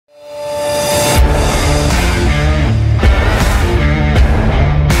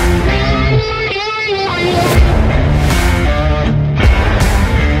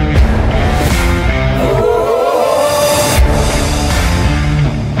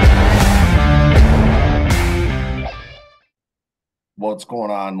What's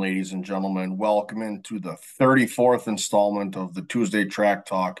going on, ladies and gentlemen? Welcome into the 34th installment of the Tuesday Track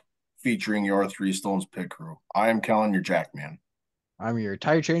Talk featuring your Three Stones pit crew. I am Kellen, your Jackman. I'm your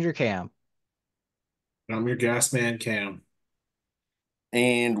tire changer Cam. I'm your gas man, Cam.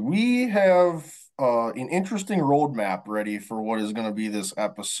 And we have an interesting roadmap ready for what is going to be this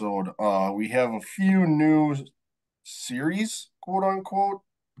episode. We have a few new series, quote unquote,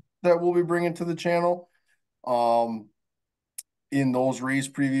 that we'll be bringing to the channel. In those race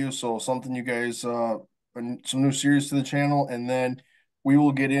previews. So something you guys, some new series to the channel, and then we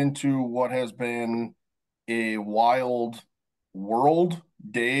will get into what has been a wild world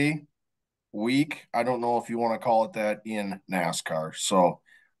day week. I don't know if you want to call it that in NASCAR. So,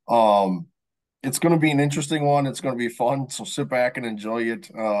 it's going to be an interesting one. It's going to be fun. So sit back and enjoy it.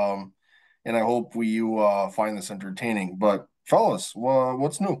 And I hope you find this entertaining. But fellas,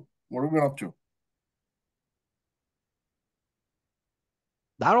 what's new? What have we been up to?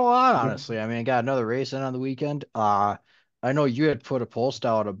 Not a lot, honestly. I mean, I got another race in on the weekend. I know you had put a post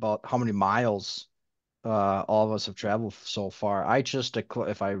out about how many miles all of us have traveled so far.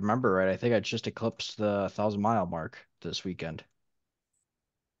 If I remember right, I think I just eclipsed the 1,000 mile mark this weekend.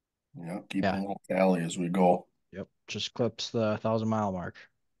 Yeah, keeping a Yeah, little tally as we go. yep, just eclipsed the 1,000 mile mark.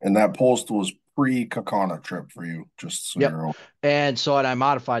 And that post was pre-Kakana trip for you, just so Yep. you're all And I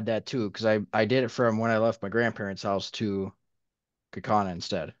modified that too because I did it from when I left my grandparents' house to Kakana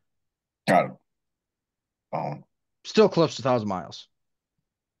instead. got it. Um, Still eclipsed 1,000 miles.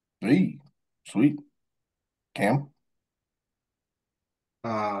 hey, sweet. Cam?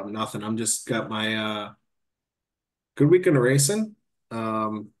 Nothing. I'm just got my good weekend of racing.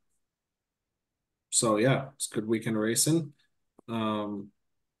 Um, so yeah, it's a good weekend of racing. Um,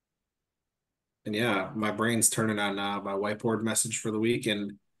 and yeah, my brain's turning on my whiteboard message for the week.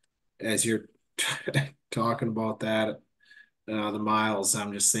 And as you're talking about that, the miles,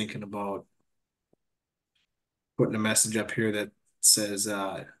 I'm just thinking about putting a message up here that says,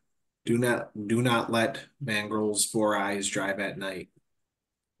 do not let Van Grohl's four eyes drive at night.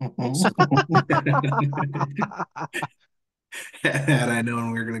 So had I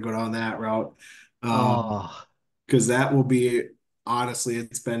known we were going to go down that route. Oh, Because that will be, honestly,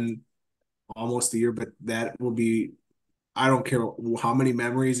 it's been almost a year, but that will be, I don't care how many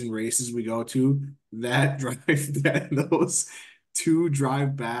memories and races we go to, that drive, those two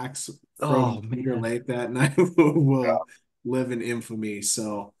drive backs from oh Cedar man. Lake that night will live in infamy.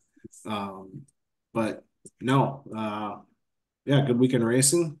 So, um, but no, yeah, good weekend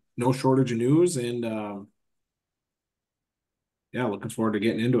racing, no shortage of news, and yeah, looking forward to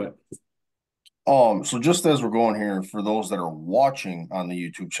getting into it. So just as we're going here, for those that are watching on the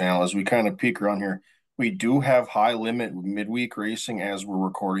YouTube channel, as we kind of peek around here, we do have high limit midweek racing as we're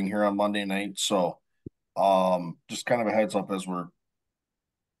recording here on Monday night. So, just kind of a heads up as we're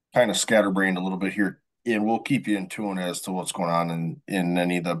kind of scatterbrained a little bit here, and we'll keep you in tune as to what's going on in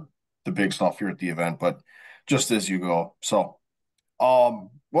any of the big stuff here at the event, but just as you go. So,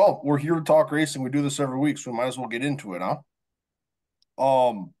 well, we're here to talk racing. We do this every week, so we might as well get into it, huh?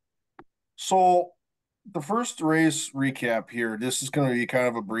 Um, so the first race recap here, this is going to be kind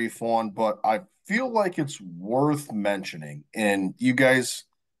of a brief one, but I feel like it's worth mentioning. And you guys,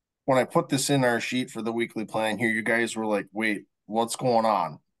 when I put this in our sheet for the weekly plan here, you guys were like, wait, what's going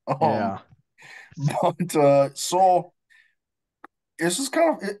on? Um, Yeah. but so this is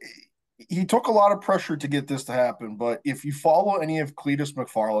kind of he took a lot of pressure to get this to happen. But if you follow any of Cleetus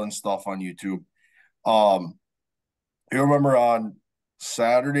Mcfarland stuff on YouTube, um, you remember on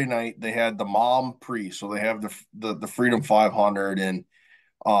Saturday night they had the Mom Prix, so they have the Freedom 500 and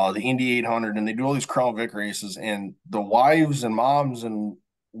the Indy 800, and they do all these Crown Vic races, and the wives and moms and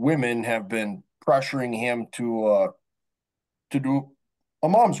women have been pressuring him to do a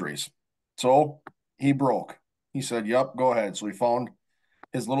mom's race. So he broke. He said, "Yep, go ahead." So he found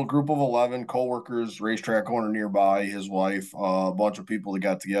his little group of 11 coworkers, racetrack owner nearby, his wife, a bunch of people that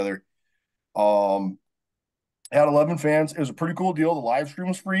got together. Um, had 11 fans. It was a pretty cool deal. The live stream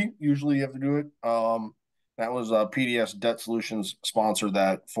was free. Usually you have to do it. That was PDS Debt Solutions sponsored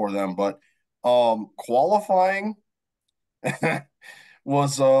that for them. But qualifying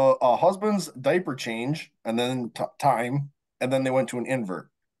was a husband's diaper change and then time, and then they went to an invert.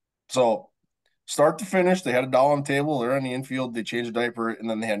 So start to finish, they had a doll on the table. They're on the infield. They changed a diaper, and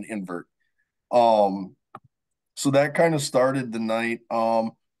then they had an invert. Um, so that kind of started the night.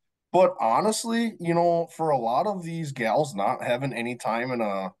 But honestly, for a lot of these gals not having any time in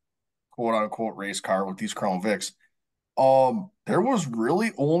a quote unquote race car with these Crown Vics, there was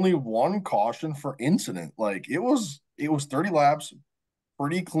really only one caution for incident. Like it was 30 laps,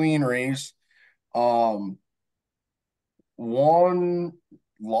 pretty clean race. Um, one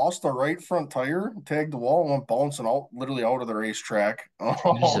lost the right front tire, tagged the wall, and went bouncing out, literally out of the racetrack.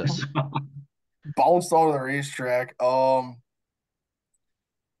 Jesus. Bounced out of the racetrack.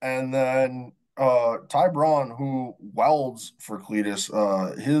 And then Ty Braun, who welds for Cleetus,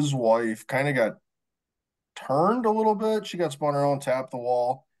 his wife kind of got turned a little bit. She got spun around, tapped the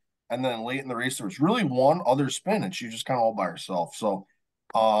wall, and then late in the race there was really one other spin, and she was just kind of all by herself. So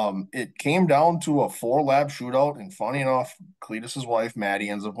it came down to a 4 lap shootout, and funny enough, Cleetus's wife Maddie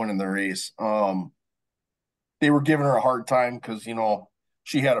ends up winning the race. They were giving her a hard time because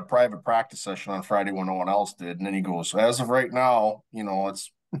she had a private practice session on Friday when no one else did, and then he goes, so as of right now, it's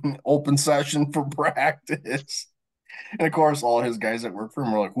open session for practice. And of course, all his guys that work for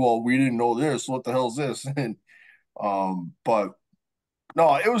him were like, "Well, we didn't know this. What the hell is this?" And but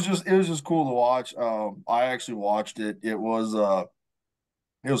no, it was just cool to watch. I actually watched it. It was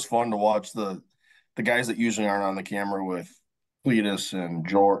fun to watch the guys that usually aren't on the camera with Cleetus and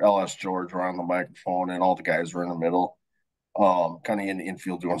George, LS George were on the microphone, and all the guys were in the middle, kind of in the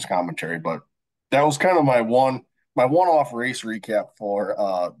infield doing his commentary. But that was kind of my one off race recap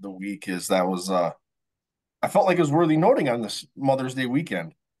for the week. Is that was I felt like it was worthy noting on this Mother's Day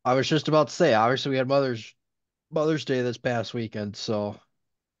weekend. I was just about to say, obviously we had Mother's Day this past weekend, so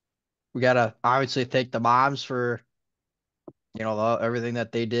we gotta obviously thank the moms for, everything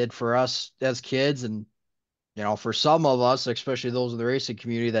that they did for us as kids. And, for some of us, especially those in the racing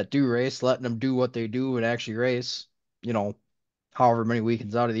community that do race, letting them do what they do and actually race, you know, however many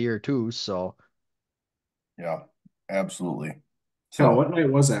weekends out of the year too. So Yeah, absolutely. Hell, So what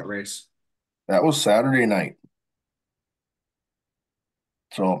night was that race? that was Saturday night.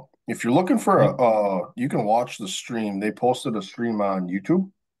 So if you're looking for Yep. you can watch the stream. They posted a stream on YouTube,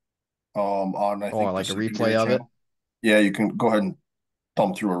 on I oh, think the like a Second replay Data of it. channel. Yeah, you can go ahead and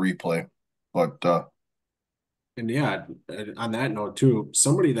thumb through a replay. But And yeah, on that note too,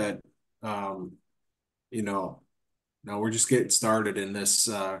 somebody that um, you know, now we're just getting started in this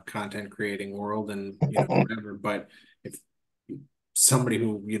content creating world and whatever. But if somebody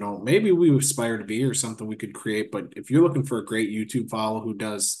who maybe we aspire to be or something we could create, but if you're looking for a great YouTube follow who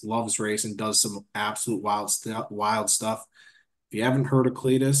loves race and does some absolute wild stuff, if you haven't heard of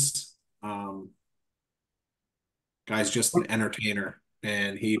Cleetus, guy's just an entertainer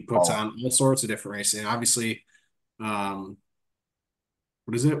and he puts oh, on all sorts of different racing. Obviously, um,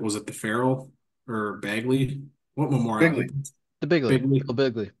 what is it? Was it the Farrell or Bagley? What memorial? He Bigley. puts The Bigley, Bigley. Bill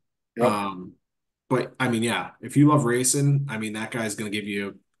Bigley. Yep. Um, but I mean, yeah, if you love racing, I mean, that guy's going to give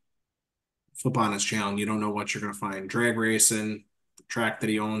you flip on his channel. And you don't know what you're going to find. Drag racing, the track that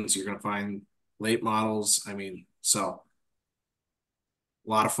he owns, you're going to find late models. I mean, so a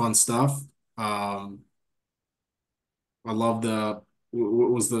lot of fun stuff. Um, I love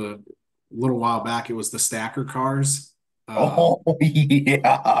what was the little while back, it was the stacker cars. Oh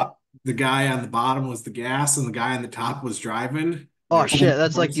yeah. The guy on the bottom was the gas and the guy on the top was driving. Oh There's shit,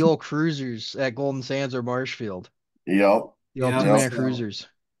 that's like the old cruisers at Golden Sands or Marshfield. Yep. The old yeah, Yep. two-man so cruisers.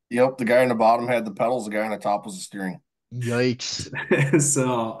 Yep. The guy in the bottom had the pedals. The guy on the top was the steering. Yikes.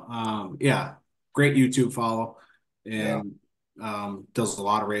 yeah, great YouTube follow Yeah. and does a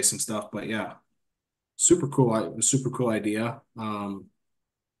lot of racing stuff. But yeah, super cool idea.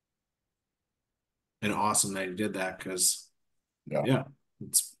 And awesome that he did that because Yeah. yeah,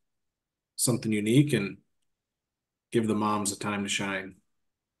 it's something unique and give the moms a time to shine.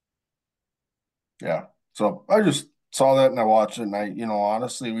 Yeah. So I just saw that and I watched it, and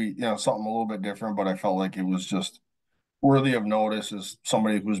honestly, something a little bit different, but I felt like it was just worthy of notice as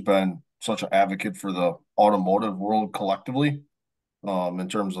somebody who's been such an advocate for the automotive world collectively, in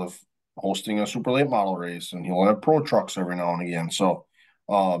terms of hosting a super late model race, and he'll have pro trucks every now and again. So,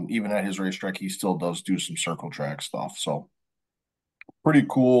 even at his racetrack, he still does do some circle track stuff. So pretty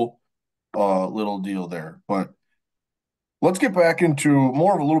cool, little deal there. But let's get back into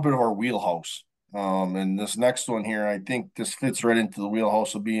more of a little bit of our wheelhouse. And this next one here, I think this fits right into the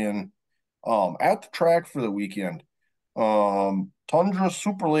wheelhouse of being at the track for the weekend. Tundra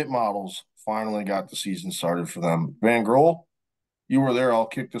Super Late Models finally got the season started for them. Van Grohl, you were there. I'll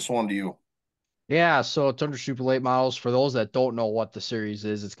kick this one to you. Yeah, so Tundra Super Late Models, for those that don't know what the series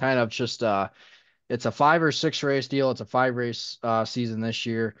is, it's kind of just it's a 5 or 6 race deal. It's a 5 race season this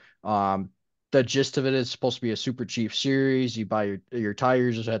year. The gist of it is supposed to be a super cheap series. You buy your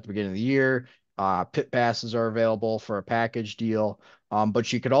tires at the beginning of the year. Pit passes are available for a package deal.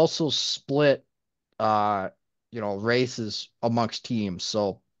 But you could also split uh races amongst teams.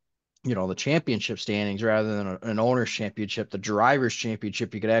 So, the championship standings rather than an owner's championship, the driver's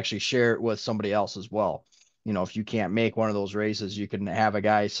championship, you could actually share it with somebody else as well. If you can't make one of those races, you can have a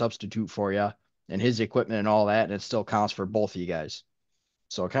guy substitute for you and his equipment and all that, and it still counts for both of you guys.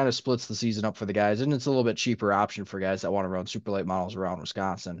 So it kind of splits the season up for the guys, and it's a little bit cheaper option for guys that want to run super late models around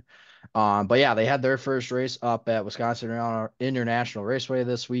Wisconsin. But yeah, they had their first race up at Wisconsin International Raceway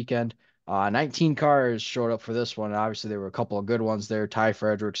this weekend. 19 cars showed up for this one. Obviously, there were a couple of good ones there. Ty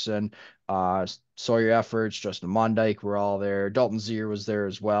Fredrickson, Sawyer Efforts, Justin Mondyke were all there. Dalton Zier was there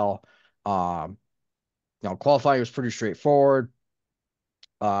as well. Um, Qualifying was pretty straightforward.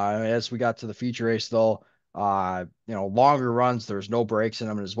 As we got to the feature race, though, longer runs, there was no breaks in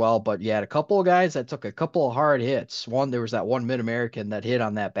them as well. But you had a couple of guys that took a couple of hard hits. There was that one Mid-American that hit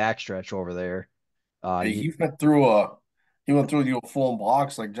on that backstretch over there. Uh, Hey, you, he went through the old full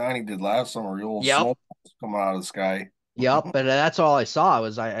blocks like Johnny did last summer. The old yep, snowballs coming out of the sky. yep. And that's all I saw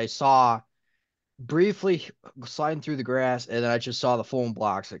was I saw briefly sliding through the grass, and then I just saw the foam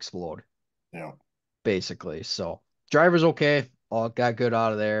blocks explode, Yeah. basically. So driver's okay, all got good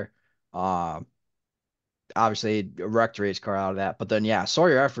out of there. Um, Obviously wrecked race car out of that. But then yeah,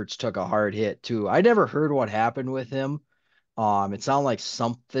 Sawyer Efforts took a hard hit too. I never heard what happened with him. It sounded like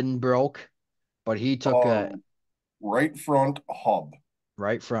something broke, but he took a Right front hub.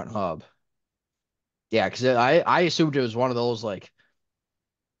 right front hub. Yeah, because I assumed it was one of those like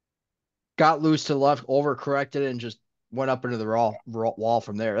got loose to the left, overcorrected, and just went up into the wall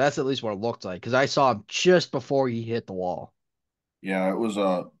from there. That's at least what it looked like because I saw him just before he hit the wall. Yeah, it was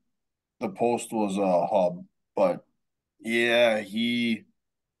the post was a hub, but yeah, he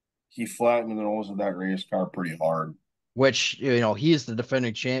flattened the nose of that race car pretty hard. Which he's the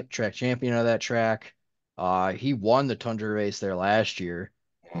defending track champion of that track. He won the Tundra race there last year.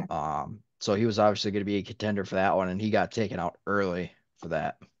 So he was obviously going to be a contender for that one, and he got taken out early for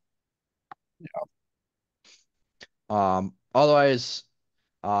that. Otherwise,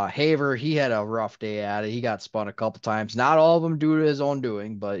 Haver, he had a rough day at it. He got spun a couple times. Not all of them due to his own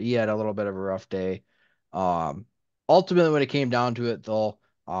doing, but he had a little bit of a rough day. Um, Ultimately, when it came down to it, though,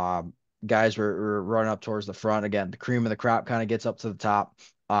 guys were running up towards the front again. The cream of the crop kind of gets up to the top.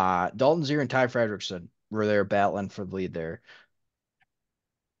 Dalton Zier and Ty Fredrickson were there battling for the lead there.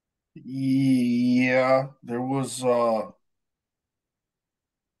 Yeah, there was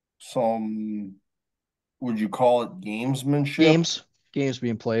some, would you call it gamesmanship? Games, games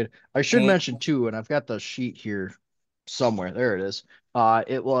being played. I should Game mention too, and I've got the sheet here somewhere. There it is.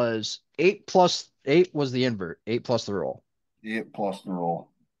 It was 8 plus 8 was the invert, 8 plus the roll. 8 plus the roll.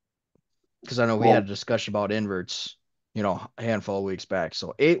 Because I know we had Well, a discussion about inverts, a handful of weeks back.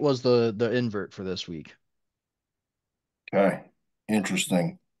 So 8 was the invert for this week. okay,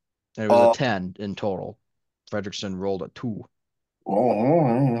 interesting. And it was a Uh, 10 in total. Fredrickson rolled a 2.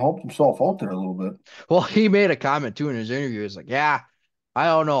 well, he helped himself out there a little bit. Well, he made a comment too in his interview. He's like, yeah, I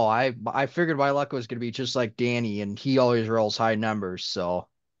don't know. I figured my luck was gonna be just like Danny, and he always rolls high numbers. So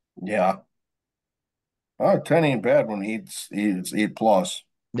Yeah, 10 ain't bad when it's 8 plus.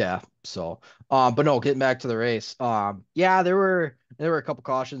 yeah. So but no, getting back to the race. Yeah, there were a couple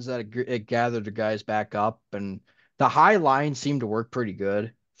cautions that it gathered the guys back up, and the high line seemed to work pretty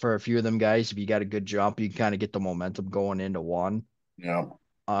good for a few of them guys. If you got a good jump, you can kind of get the momentum going into one. Yeah,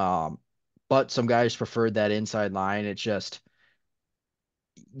 Um, but some guys preferred that inside line. It's just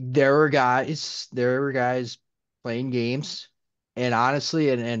there were guys playing games. And honestly,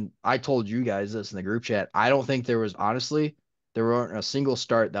 and I told you guys this in the group chat, I don't think there weren't a single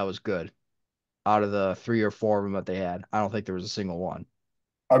start that was good out of the 3 or 4 of them that they had. I don't think there was a single one.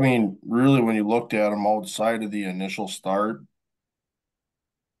 I mean, really, when you looked at them outside of the initial start,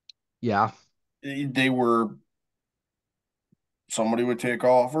 Yeah. they were somebody would take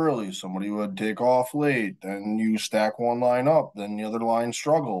off early, somebody would take off late, then you stack one line up, then the other line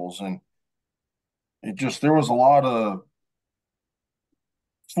struggles, and it just there was a lot of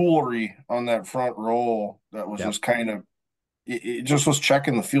foolery on that front row that was Yep. just kind of it just was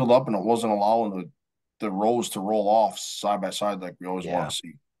checking the field up and it wasn't allowing the rows to roll off side by side like we always want Yeah. to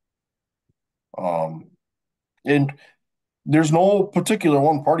see. And there's no particular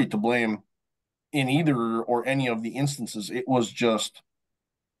one party to blame in either or any of the instances. It was just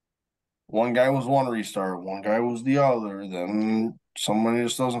one guy was one restart, one guy was the other, then somebody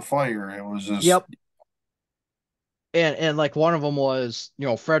just doesn't fire. It was just Yep. And like one of them was,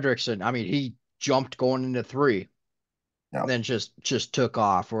 Fredrickson. I mean, he jumped going into 3, yeah, then just took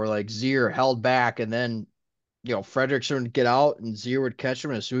off, or like Zier held back, and then Fredrickson would get out and Zier would catch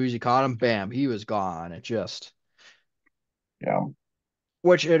him, and as soon as he caught him, bam, he was gone. It just yeah,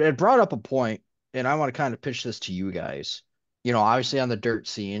 which it brought up a point, and I want to kind of pitch this to you guys. Obviously on the dirt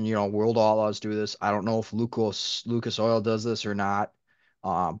scene, World Outlaws do this. I don't know if Lucas Oil does this or not.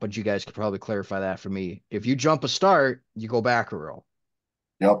 But you guys could probably clarify that for me. If you jump a start, you go back a row.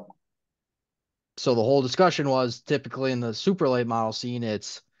 yep. So the whole discussion was typically in the super late model scene,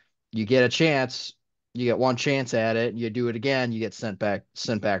 it's you get a chance, you get one chance at it, you do it again, you get sent back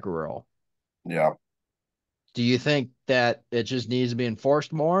a row. Yeah. Do you think that it just needs to be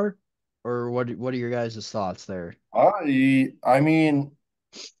enforced more, or what are your guys' thoughts there? I mean,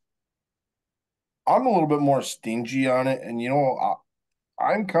 I'm a little bit more stingy on it, and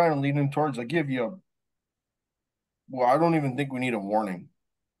I'm kind of leaning towards I give you a well, I don't even think we need a warning.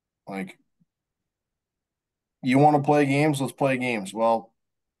 Like, you want to play games, let's play games. Well,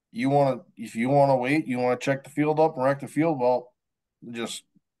 if you want to wait, you want to check the field up and wreck the field, well, just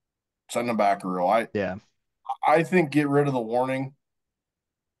send them back a row. Yeah. I think get rid of the warning.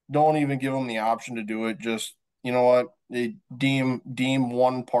 Don't even give them the option to do it. Just you know what? They deem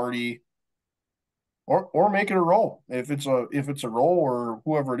one party or make it a roll. If it's a roll or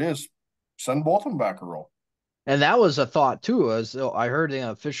whoever it is, send both of them back a roll. And that was a thought too, as I heard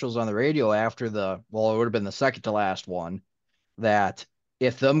the officials on the radio after well, it would have been the second to last one, that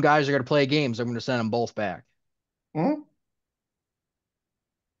if them guys are going to play games, I'm going to send them both back. Hmm.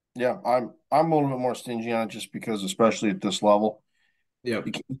 Yeah, I'm a little bit more stingy on it just because, especially at this level, Yep.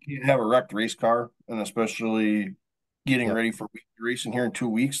 you can't have a wrecked race car, and especially getting Yep, ready for racing here in 2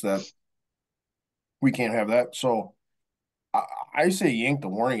 weeks, that we can't have that. So I, I say yank the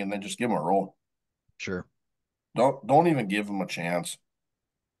warning and then just give them a roll. sure. Don't even give them a chance.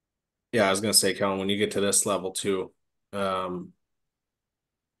 Yeah, I was gonna say, Kellen, when you get to this level too, um,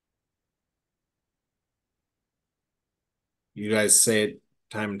 you guys say it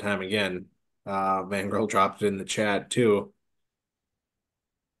time and time again. Van Girl dropped it in the chat too.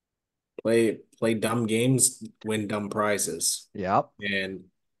 Play dumb games, win dumb prizes. Yep. And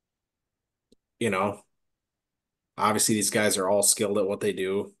you know, obviously these guys are all skilled at what they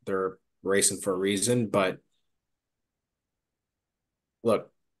do. They're racing for a reason, but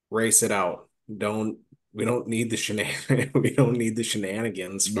look, race it out. Don't we don't need the we don't need the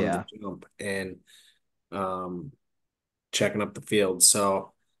shenanigans from the Yeah. jump and um checking up the field.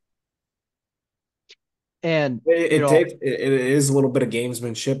 So And, it takes it is a little bit of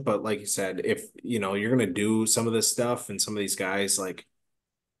gamesmanship, but like you said, if you're gonna do some of this stuff and some of these guys, like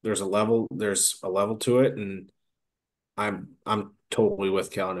there's a level to it, and I'm totally with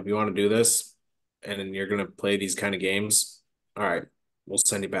Kellen. If you want to do this and then you're gonna play these kind of games, all right, we'll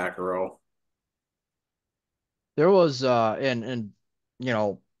send you back a row. there was, and, you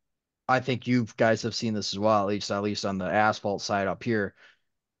know, I think you guys have seen this as well, at least on the asphalt side up here.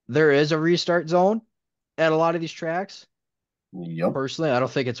 There is a restart zone at a lot of these tracks. Yep. Personally, I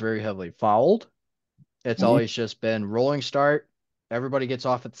don't think it's very heavily fouled. It's Me. always just been rolling start. Everybody gets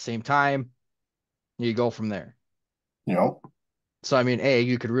off at the same time. You go from there. Yep. So, I mean, A,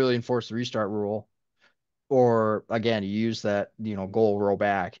 you could really enforce the restart rule, or again, you use that, goal roll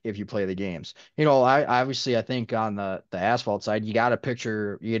back if you play the games. I think on the asphalt side, you got to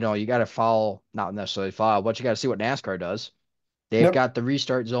picture, you got to follow, not necessarily follow, but you got to see what NASCAR does. They've Yep. got the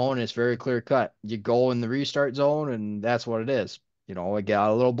restart zone. It's very clear cut. You go in the restart zone, and that's what it is. It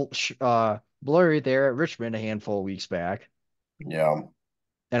got a little blurry there at Richmond a handful of weeks back. Yeah.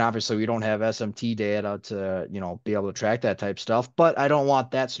 And obviously, we don't have SMT data to, be able to track that type of stuff. But I don't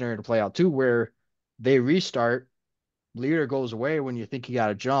want that scenario to play out too, where they restart, leader goes away when you think you got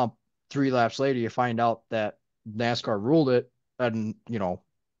to jump. 3 laps later, you find out that NASCAR ruled it and,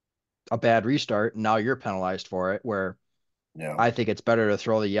 a bad restart. And now you're penalized for it, where Yeah. I think it's better to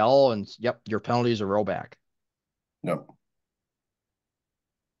throw the yellow and, yep, your penalty is a rollback. Yep.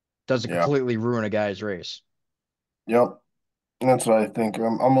 Doesn't Yeah. completely ruin a guy's race. Yep. That's what I think.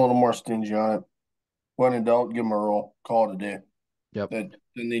 I'm a little more stingy on it. When in doubt, give them a roll. Call it a day. Yep. That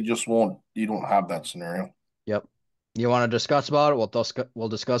then they just won't. You don't have that scenario. Yep. You want to discuss about it? We'll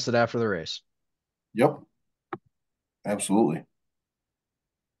discuss it after the race. Yep. Absolutely.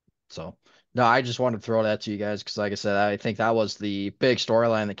 So, no, I just wanted to throw that to you guys because, like I said, I think that was the big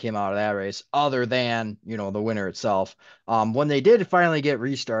storyline that came out of that race, other than, the winner itself. When they did finally get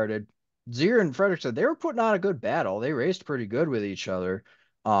restarted, Zier and Frederickson, they were putting on a good battle. They raced pretty good with each other.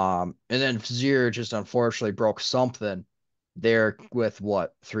 And then Zier just unfortunately broke something there with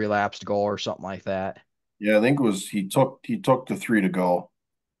 3 laps to go or something like that. Yeah, I think it was he took the three to go.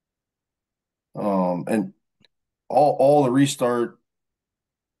 And all the restart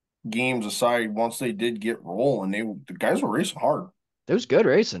games aside, once they did get rolling, the guys were racing hard. It was good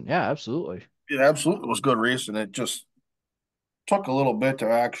racing. Yeah, absolutely. It absolutely was good racing. It just took a little bit to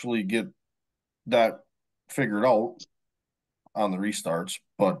actually get that figured out on the restarts.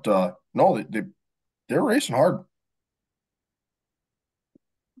 But no, they're racing hard.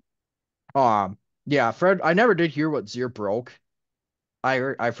 Yeah, Fred, I never did hear what Zier broke.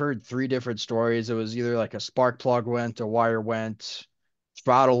 I've heard three different stories. It was either like a spark plug went, a wire went,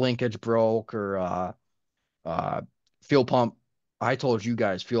 throttle linkage broke, or uh fuel pump. I told you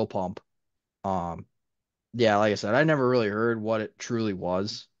guys fuel pump. Um, yeah, like I said, I never really heard what it truly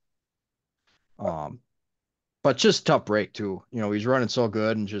was. Um, but just tough break too. He's running so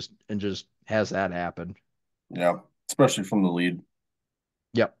good and just has that happen. Yeah, especially from the lead.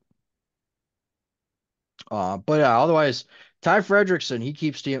 Yep. But yeah, otherwise, Ty Fredrickson,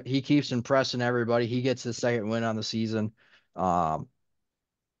 he keeps impressing everybody. He gets his second win on the season. Um,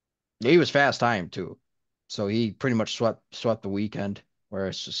 he was fast time too, so he pretty much swept the weekend. Where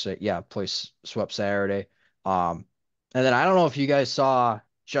it's just say, yeah, place swept Saturday. Um, and then I don't know if you guys saw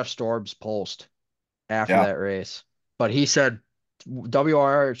Jeff Storb's post after Yeah, that race, but he said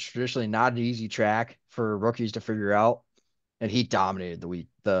WR is traditionally not an easy track for rookies to figure out, and he dominated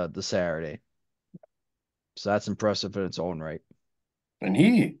the Saturday. So that's impressive in its own right. and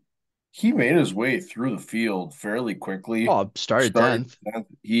he made his way through the field fairly quickly. Oh, started Starting 10th. 10th,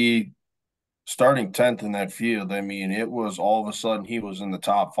 he starting 10th in that field. I mean, it was all of a sudden he was in the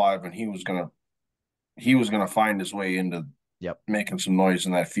top five, and he was gonna find his way into Yep, making some noise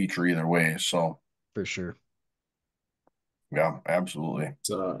in that feature either way. So for sure. yeah, absolutely.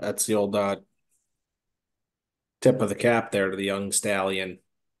 So that's the old tip of the cap there to the young stallion.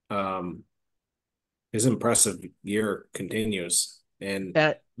 Um, his impressive year continues. And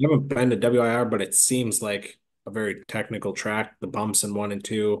And I haven't been to WIR, but it seems like a very technical track. The bumps in one and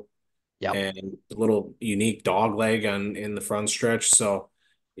two, yep, and a little unique dog leg on in the front stretch. So,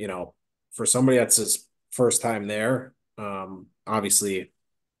 for somebody that's his first time there, obviously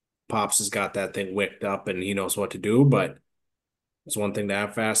Pops has got that thing wicked up and he knows what to do, but it's one thing to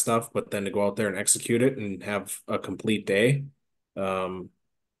have fast stuff, but then to go out there and execute it and have a complete day. Um,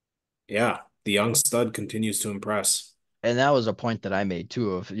 yeah, the young stud continues to impress. and that was a point that I made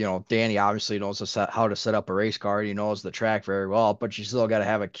too. Of Danny obviously knows how to set up a race car. He knows the track very well, but you still got to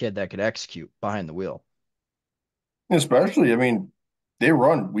have a kid that could execute behind the wheel. Especially, I mean, they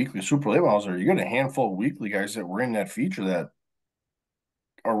run weekly super late models there. You got a handful of weekly guys that were in that feature that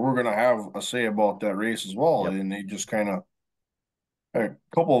are we're gonna have a say about that race as well. Yep. And they just kind of a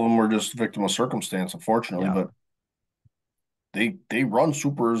couple of them were just victim of circumstance, unfortunately, Yeah. but they run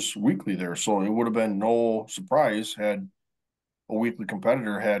supers weekly there. So it would have been no surprise had a weekly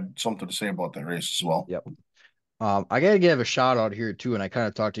competitor had something to say about that race as well. Yep. I gotta give a shout out here too, and I kind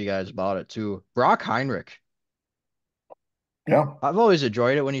of talked to you guys about it too. Brock Heinrich. Yeah. I've always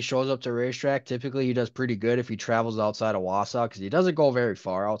enjoyed it when he shows up to a racetrack. Typically, he does pretty good if he travels outside of Wausau because he doesn't go very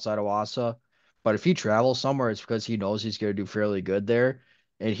far outside of Wausau. But if he travels somewhere, it's because he knows he's going to do fairly good there.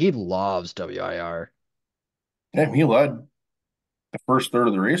 And he loves WIR. Yeah, he led the first third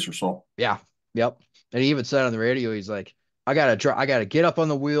of the race or so. Yeah. Yep. And he even said on the radio, he's like, I gotta get up on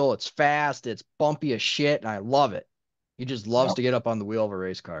the wheel. It's fast, it's bumpy as shit, and I love it. He just loves Yeah. to get up on the wheel of a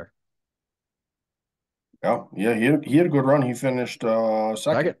race car. Yeah. He had a good run. He finished second.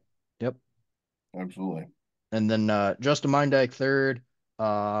 Second. Yep. Absolutely. And then Justin Mindike third,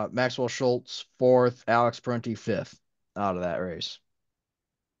 Maxwell Schultz fourth, Alex Prunty fifth out of that race.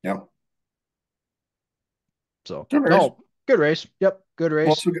 Yeah. So Good race. no, good race. Yep, good Once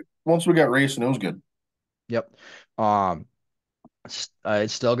race. we got, once we got racing, it was good. Yep. Um,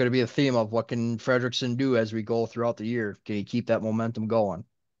 it's still going to be a theme of what can Fredrickson do as we go throughout the year. Can he keep that momentum going?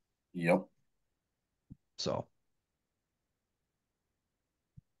 Yep. So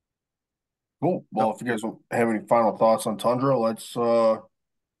Cool. Well, no, if you guys don't have any final thoughts on Tundra, let's we're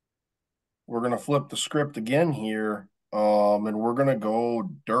gonna flip the script again here. And we're gonna go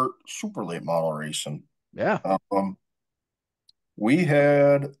dirt super late model racing. yeah, Um, we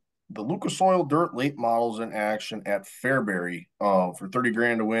had the Lucas Oil Dirt late models in action at Fairbury for 30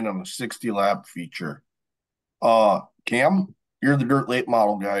 grand to win on the 60 lap feature. Cam, you're the dirt late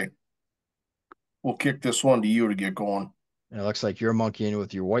model guy. We'll kick this one to you to get going. it looks like you're monkeying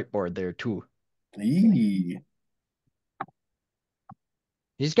with your whiteboard there too. Eee.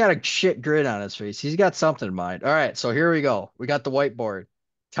 He's got a shit grin on his face. He's got something in mind. All right, so here we go. We got the whiteboard.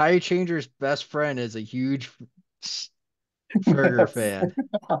 Tire Changer's best friend is a huge Ferger fan.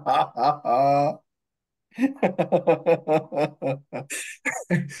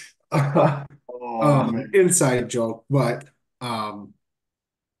 Oh man. Inside joke, but no,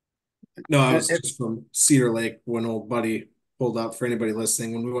 I It, was it, just from Cedar Lake when old buddy pulled up for anybody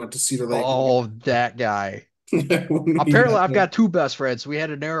listening when we went to Cedar Lake. Oh, that guy. When we Apparently, got I've there. got two best friends. So we had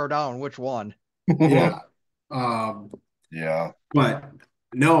to narrow down which one. Yeah. Um, yeah. but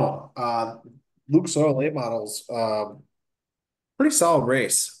no, Luke Soil late models, pretty solid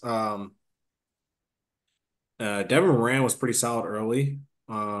race. Devin Moran was pretty solid early.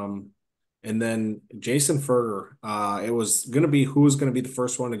 And then Jason Ferger, it was going to be who was going to be the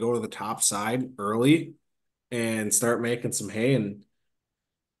first one to go to the top side early and start making some hay. And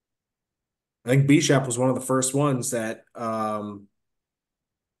I think Bishop was one of the first ones that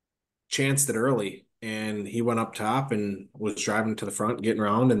chanced it early. And he went up top and was driving to the front, getting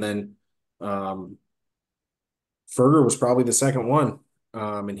around. And then um, Ferger was probably the second one.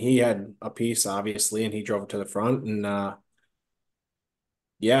 And he had a piece, obviously, and he drove it to the front. And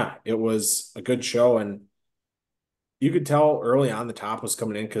yeah, it was a good show. And you could tell early on the top was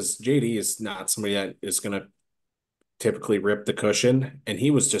coming in because JD is not somebody that is going to typically rip the cushion. And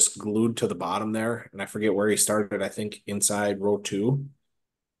he was just glued to the bottom there. And I forget where he started, I think inside row two.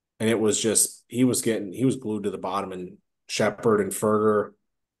 And it was just, he was glued to the bottom. And Shepard and Ferger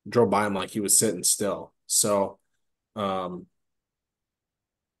drove by him like he was sitting still. So, um,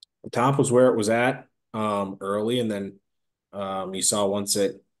 the top was where it was at early. And then you saw once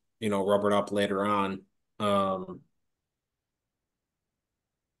it, rubbered up later on, um,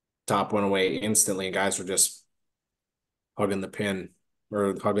 top went away instantly and guys were just hugging the pin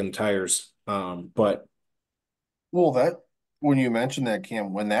or hugging the tires. But Well, that when you mentioned that,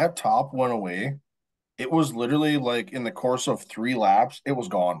 Cam, when that top went away, it was literally like in the course of 3 laps, it was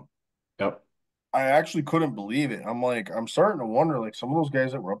gone. yep. I actually couldn't believe it. I'm like, I'm starting to wonder, like some of those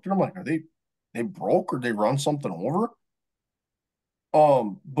guys that were up there, I'm like, are they broke or they run something over?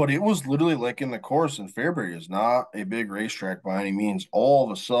 But it was literally like in the course, and Fairbury is not a big racetrack by any means. All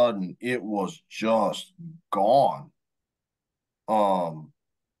of a sudden, it was just gone. Um,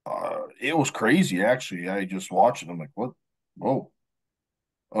 it was crazy actually. I just watched it. I'm like, what? Whoa.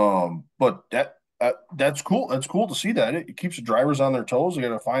 But that's cool. That's cool to see that. It keeps the drivers on their toes. They got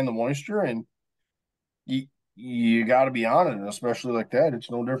to find the moisture, and you got to be on it, and especially like that.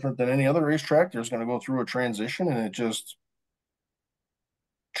 It's no different than any other racetrack. There's going to go through a transition, and it just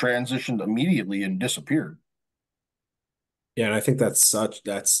transitioned immediately and disappeared. Yeah, and I think that's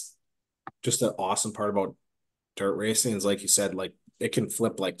just an awesome part about dirt racing is like you said, like it can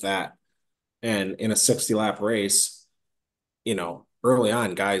flip like that. And in a 60 lap race, early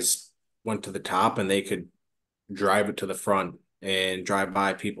on, guys went to the top and they could drive it to the front and drive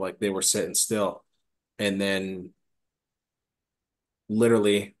by people like they were sitting still. And then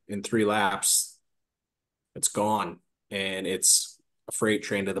literally in 3 laps, it's gone and it's a freight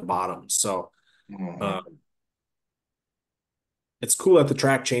train to the bottom. So Mhm. um, it's cool that the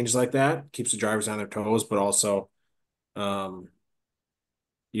track changes like that, keeps the drivers on their toes, but also um,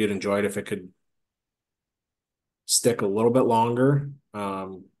 you'd enjoy it if it could stick a little bit longer.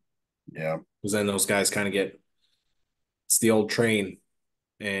 Yeah, Because then those guys kind of it's the old train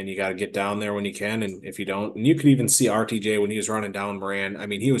and you got to get down there when you can. And if you don't, and you could even see RTJ when he was running down Moran. I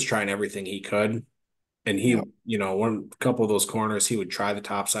mean, he was trying everything he could. And yeah. one couple of those corners, he would try the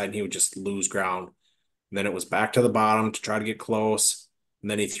top side and he would just lose ground. And then it was back to the bottom to try to get close.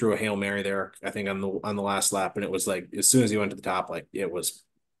 And then he threw a Hail Mary there, I think on the last lap. And it was like as soon as he went to the top, like it was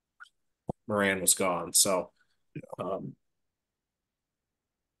Moran was gone. So um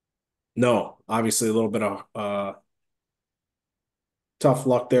no, obviously a little bit of tough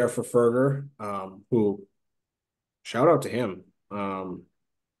luck there for Ferger, who shout out to him.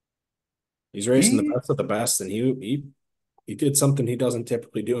 He's racing the He best of the best, and he did something he doesn't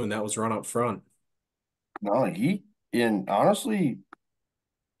typically do, and that was run up front. no, he and honestly,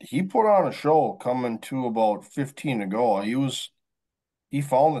 he put on a show coming to about 15 to go. He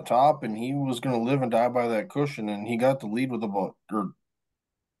found the top and he was gonna live and die by that cushion, and he got the lead with about or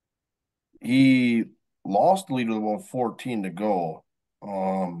he lost the lead with about 14 to go.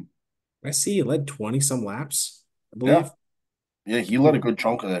 Um, I see he led 20 some laps, I yeah, believe. yeah, he led a good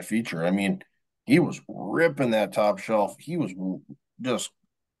chunk of that feature. I mean, he was ripping that top shelf. He was just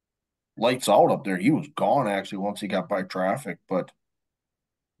lights out up there. He was gone actually once he got by traffic, but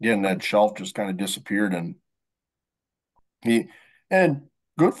again, that shelf just kind of disappeared, and he and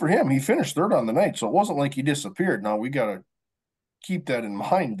good for him. He finished third on the night, so it wasn't like he disappeared. Now we got to keep that in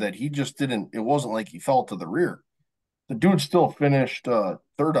mind that he just didn't. It wasn't like he fell to the rear. The dude still finished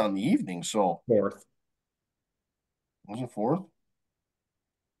third on the evening. So Fourth. was it fourth?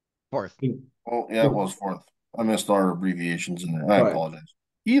 Fourth. Oh yeah, it was fourth. I missed our abbreviations in there. I But apologize.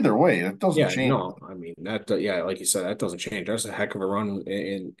 Either way, it doesn't yeah, change. no, I mean that. Yeah, like you said, that doesn't change. That's a heck of a run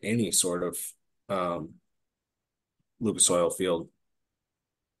in any sort of um, Lucas Oil field.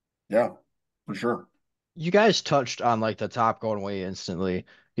 Yeah, for sure. You guys touched on like the top going away instantly.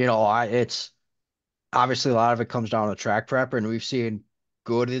 It's obviously a lot of it comes down to track prep, and we've seen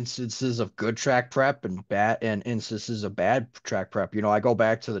good instances of good track prep and bad and instances of bad track prep. I go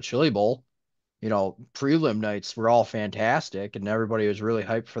back to the Chili Bowl. prelim nights were all fantastic and everybody was really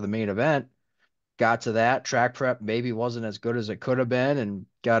hyped for the main event. Got to that track prep, maybe wasn't as good as it could have been, and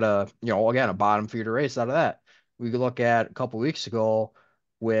got again, a bottom feeder race out of that. We could look at a couple weeks ago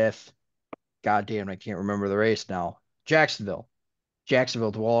with, goddamn, I can't remember the race now.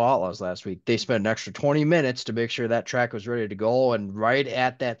 Jacksonville to Wall Outlaws last week. They spent an extra 20 minutes to make sure that track was ready to go. And right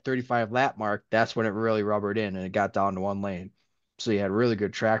at that 35 lap mark, that's when it really rubbered in and it got down to one lane. So you had really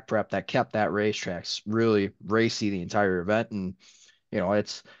good track prep that kept that racetrack really racy the entire event. And,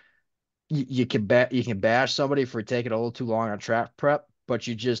 it's, you can bash somebody for taking a little too long on track prep, but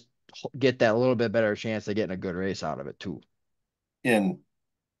you just get that little bit better chance of getting a good race out of it too. And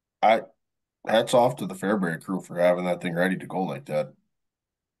I hats off to the Fairbury crew for having that thing ready to go like that.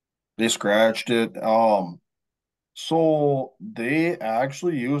 They scratched it. So they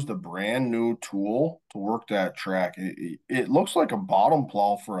actually used a brand new tool to work that track. It looks like a bottom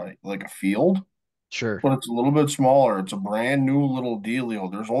plow for like a field, Sure. but it's a little bit smaller. It's a brand new little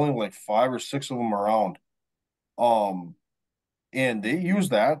dealio. There's only like 5 or 6 of them around. Um, and they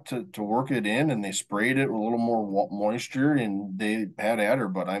used that to work it in, and they sprayed it with a little more moisture, and they had at her.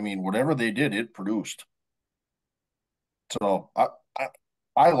 But I mean, whatever they did, it produced. So I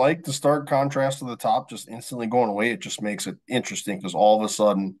I like the stark contrast to the top just instantly going away. It just makes it interesting because all of a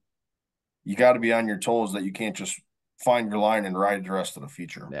sudden you got to be on your toes that you can't just find your line and ride the rest of the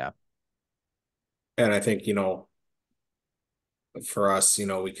feature. Yeah. And I think, for us,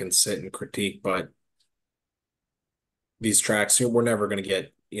 we can sit and critique, but these tracks here, we're never going to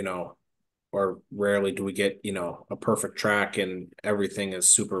get, or rarely do we get, a perfect track and everything is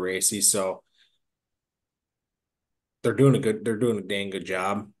super racy. So they're doing a dang good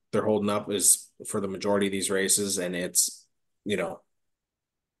job. They're holding up is for the majority of these races, and you know,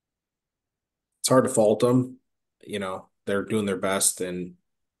 it's hard to fault them. They're doing their best, and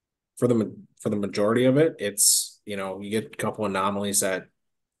for the majority of it, it's you get a couple anomalies that,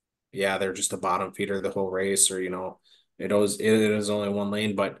 yeah, they're just a bottom feeder the whole race, or it is only one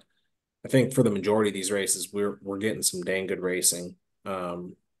lane. But I think for the majority of these races, we're getting some dang good racing.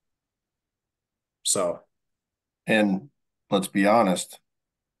 Um, so And let's be honest,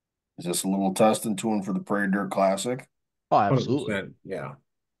 is this a little test and tune for the Prairie Dirt Classic? Oh, absolutely. 100%, yeah.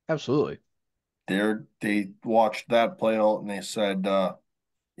 Absolutely. They watched that play out and they said,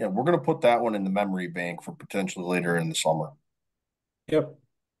 yeah, we're going to put that one in the memory bank for potentially later in the summer. Yep.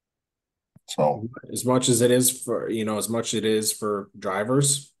 So, As much as it is for, as much as it is for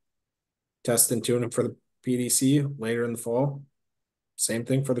drivers, test and tuning for the PDC later in the fall. Same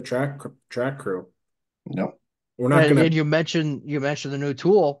thing for the track crew. no. We're not And, gonna. and you mentioned the new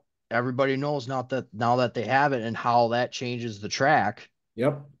tool. Everybody knows now that they have it and how that changes the track,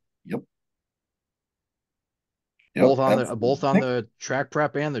 Yep. Yep. both Yep. on the both on Absolutely. the track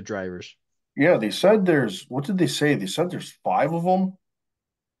prep and the drivers. Yeah, they said what did they say? They said there's 5 of them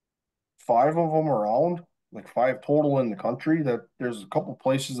around, like 5 total in the country. That there's a couple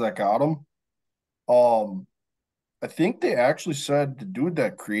places that got them. Um, I think they actually said the dude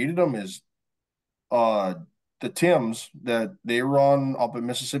that created them is uh the Tims that they run up in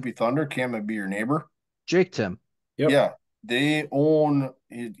Mississippi Thunder. Cam would be your neighbor. Jake Tim. Yep. Yeah, they own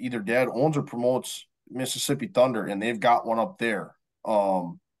either dad owns or promotes Mississippi Thunder, and they've got one up there.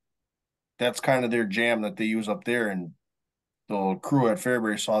 That's kind of their jam that they use up there, and the crew at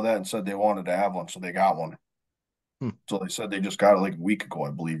Fairbury saw that and said they wanted to have one, so they got one. Hmm. So they said they just got it like a week ago,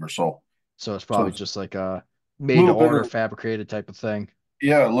 I believe, or so. So it's So probably it's just like a a made to little bit order of fabricated type of thing.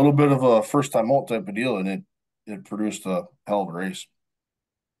 yeah, a little bit of a first time out type of deal, and it produced a hell of a race.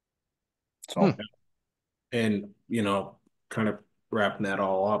 Hmm. So And kind of wrapping that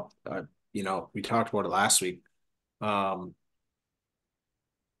all up. We talked about it last week.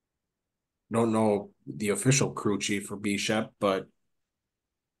 Don't know the official crew chief for B Shep, but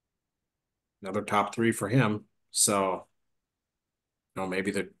another top three for him. So,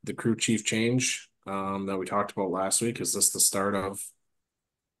 maybe the crew chief change that we talked about last week. Is this the start of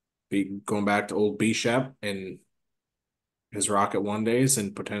going back to old B Shep and his Rocket One days,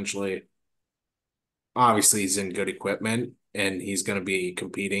 and potentially, obviously, he's in good equipment and he's going to be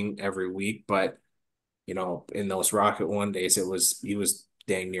competing every week, but in those Rocket One days, he was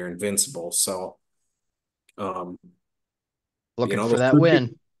dang near invincible. So, um, Looking for those that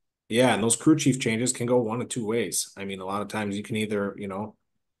win. yeah, and those crew chief changes can go one of two ways. I mean, a lot of times you can either,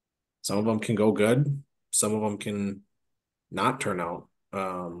 some of them can go good, some of them can not turn out.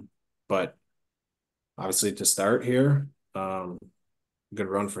 But obviously to start here, good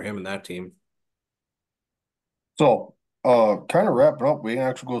run for him and that team. so kind of wrapping up, we can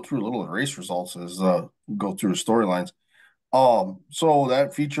actually go through a little of the race results as go through the storylines. So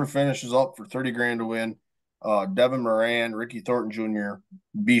that feature finishes up for 30 grand to win. Devin Moran, Ricky Thornton Jr.,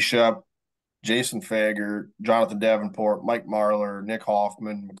 B. Shep, Jason Fager, Jonathan Davenport, Mike Marlar, Nick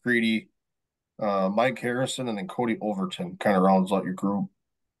Hoffman, McCready, Mike Harrison, and then Cody Overton kind of rounds out your group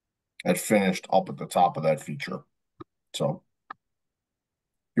that finished up at the top of that feature. So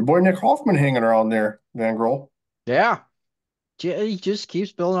your boy Nick Hoffman hanging around there, Van Grohl. Yeah. He just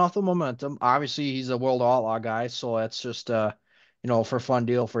keeps building off the momentum. Obviously, he's a world outlaw guy, so that's just for fun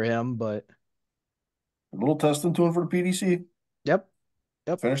deal for him. But A little testing to him for the PDC. yep,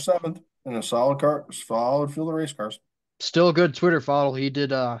 yep. Finished seventh in a solid field of race cars. Still a good Twitter follow. He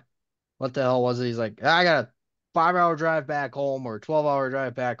did what the hell was it? He's like, I got a 5 hour drive back home or 12 hour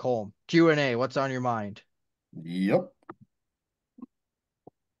drive back home. Q&A, what's on your mind? Yep.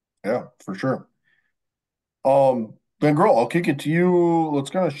 Yeah, for sure. Ben Grohl, I'll kick it to you. Let's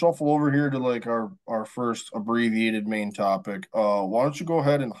kind of shuffle over here to like our first abbreviated main topic. Why don't you go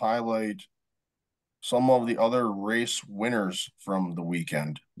ahead and highlight some of the other race winners from the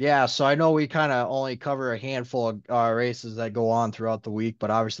weekend? Yeah, so I know we kind of only cover a handful of races that go on throughout the week,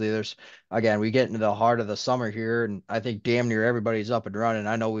 but obviously again, we get into the heart of the summer here, and I think damn near everybody's up and running.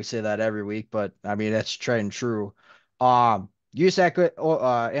 I know we say that every week, but I mean, that's tried and true. USAC,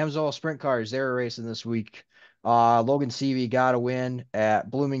 Amsoil Sprint Cars, they were racing this week. Logan Seavey got a win at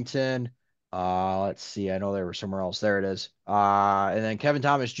Bloomington. Let's see, I know they were somewhere else. There it is. And then Kevin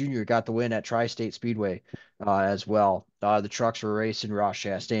Thomas Jr. got the win at Tri-State Speedway as well. The trucks were racing. Ross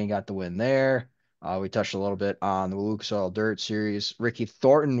Chastain got the win there. We touched a little bit on the Lucas Oil Dirt Series. Ricky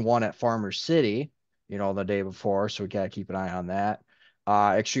Thornton won at Farmer City, the day before, so we got to keep an eye on that.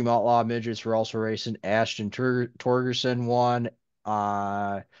 Extreme Outlaw Midgets were also racing. Ashton Torgerson won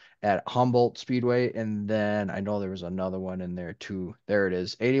at Humboldt Speedway, and then I know there was another one in there too. There it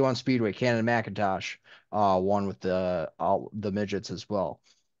is. 81 Speedway, Cannon McIntosh won with the midgets as well.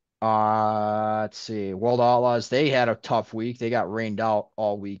 Let's see. World Outlaws, they had a tough week. They got rained out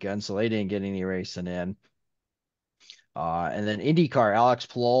all weekend, so they didn't get any racing in. And then IndyCar, Alex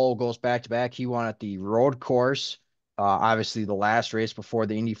Palou goes back to back. He won at the road course. Obviously the last race before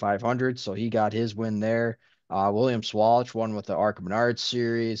the Indy 500, so he got his win there. William Swalch won with the Arca Menard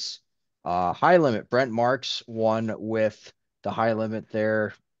Series. High Limit, Brent Marks won with the High Limit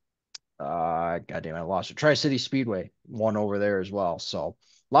there. Goddamn, I lost it. Tri-City Speedway won over there as well. So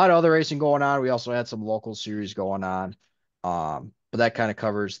a lot of other racing going on. We also had some local series going on. But that kind of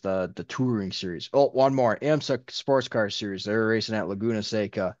covers the touring series. Oh, one more. AMSA Sports Car Series. They're racing at Laguna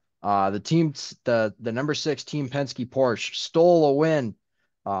Seca. The number 6 team Penske Porsche stole a win.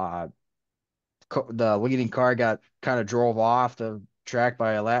 Uh, the leading car got kind of drove off the track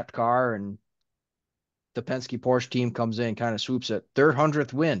by a lapped car, and the Penske Porsche team comes in, kind of swoops it. Their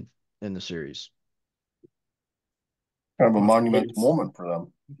 100th win in the series. Kind of a monumental moment for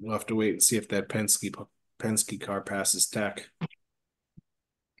them. We'll have to wait and see if that Penske car passes tech.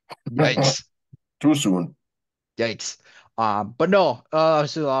 Yikes. Too soon. Yikes. But no,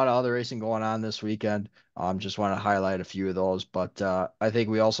 obviously a lot of other racing going on this weekend. Just want to highlight a few of those. But I think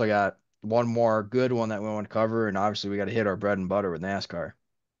we also got one more good one that we want to cover, and obviously we got to hit our bread and butter with NASCAR.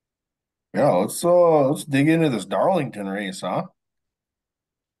 Yeah, let's dig into this Darlington race, huh?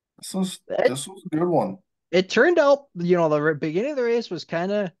 It, This was a good one. it turned out, the beginning of the race was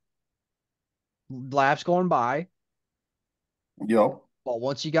kind of laps going by. Yep. But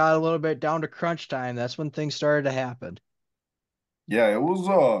once you got a little bit down to crunch time, that's when things started to happen. Yeah, it was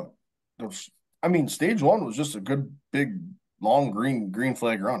I mean, stage one was just a good big long green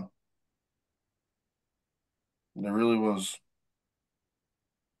flag run. There really was.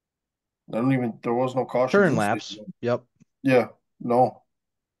 There was no cautions Turn in stage laps. one. Yep. Yeah, no.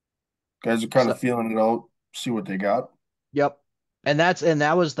 Guys are kind So, of feeling it out, see what they got. yep. And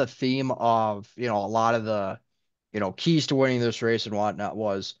that was the theme of, a lot of the, keys to winning this race and whatnot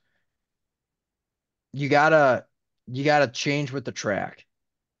was you gotta you gotta change with the track.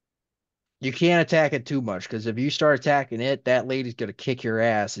 You can't attack it too much because if you start attacking it, that lady's gonna kick your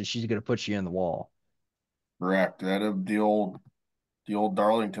ass and she's gonna put you in the wall. Correct. The old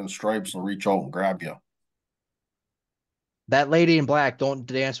Darlington stripes will reach out and grab you. That lady in black don't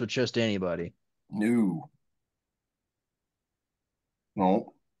dance with just anybody. No,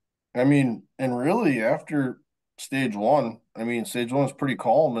 no. I mean, and really after stage one, I mean, stage one was pretty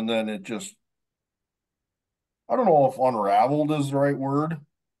calm, and then it just, I don't know if unraveled is the right word.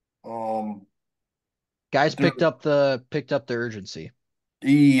 Um, Guys but there, picked up the urgency.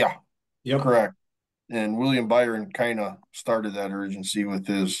 yeah, Yep. correct. And William Byron kind of started that urgency with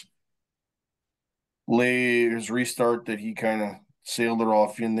his restart that he kind of sailed it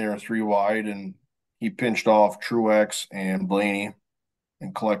off in there 3 wide, and he pinched off Truex and Blaney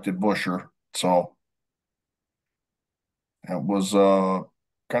and collected Busher. So it was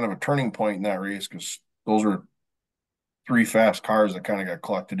kind of a turning point in that race because those were three fast cars that kind of got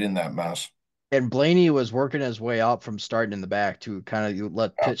collected in that mess. And Blaney was working his way up from starting in the back to kind of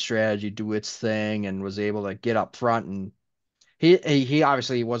let Yeah. pit strategy do its thing and was able to get up front. And he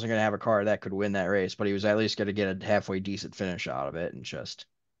obviously wasn't going to have a car that could win that race, but he was at least going to get a halfway decent finish out of it and just,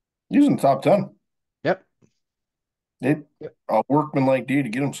 Using top 10. yep. It Yep. a workman like D to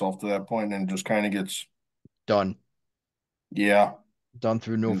get himself to that point and just kind of gets, Done. yeah. Done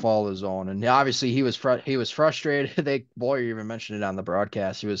through no And, fault of his own. And obviously he was frustrated. Boy, you even mentioned it on the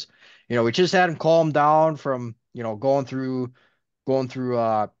broadcast. He was, we just had him calm down from, going through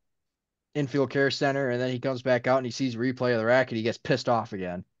infield care center, and then he comes back out and he sees a replay of the racket. He gets pissed off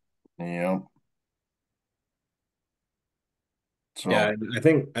again. yeah. Yeah, So, I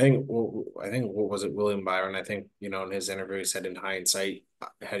think what was it, William Byron? I think, in his interview he said in hindsight,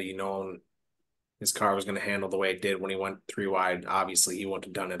 had he known his car was going to handle the way it did when he went three wide, obviously he wouldn't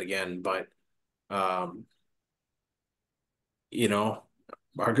have done it again. But um, you know,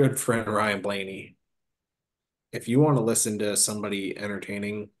 our good friend Ryan Blaney, if you want to listen to somebody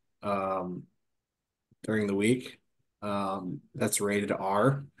entertaining um during the week, that's rated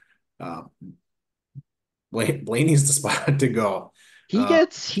R, uh Blaney's the spot to go. He Uh,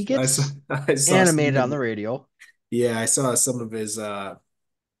 gets he I saw gets I saw some of animated on his, the radio. yeah, I saw some of his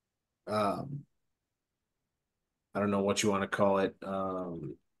um I don't know what you want to call it,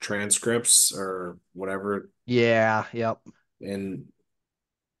 transcripts or whatever. Yeah, yep. And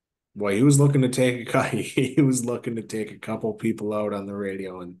boy, he was looking to take a he was looking to take a couple people out on the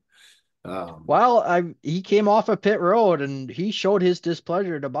radio, and um Well, he came off a pit road and he showed his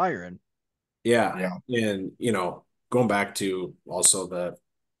displeasure to Byron. yeah, yeah. and going back to also the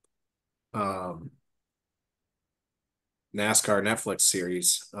um NASCAR Netflix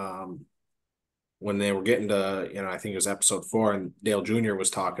series, when they were getting to, I think it was episode 4, and Dale Jr. was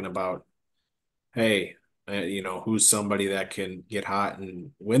talking about, hey, who's somebody that can get hot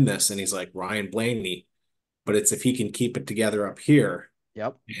and win this, and he's like Ryan Blaney, but it's if he can keep it together up here.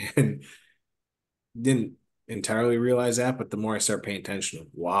 Yep. And didn't entirely realize that, but the more I start paying attention,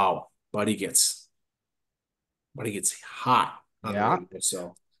 wow, buddy gets hot on the Yeah. radio.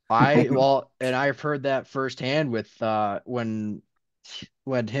 So And I've heard that firsthand with when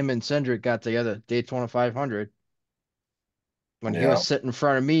him and Cindric got together, Daytona 500, when he was Yeah. sitting in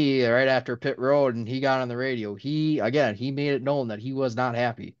front of me right after pit road and he got on the radio, he made it known that he was not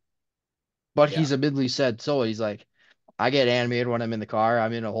happy. But yeah, he's admittedly said so. He's like, I get animated when I'm in the car.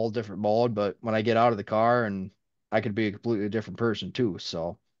 I'm in a whole different mode, but when I get out of the car and I could be a completely different person too.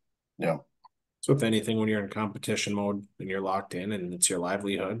 So Yeah. so with anything, when you're in competition mode and you're locked in and it's your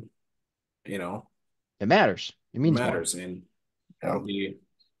livelihood, you know, it matters. It it means more. matters, and Yeah.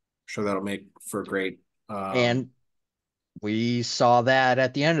 that'll make for great. And we saw that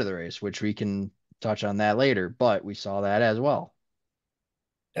at the end of the race, which we can touch on that later, but we saw that as well.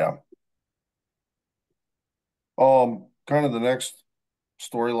 Yeah. Kind of the next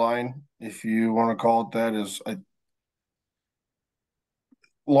storyline, if you want to call it that, is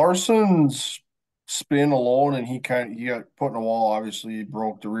Larson's spin alone, and he got put in a wall. Obviously, he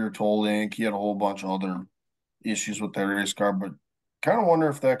broke the rear toe link. He had a whole bunch of other issues with that race car, but kind of wonder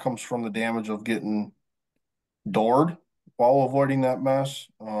if that comes from the damage of getting doored while avoiding that mess.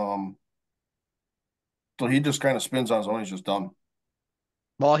 So he just kind of spins on his own. He's just done.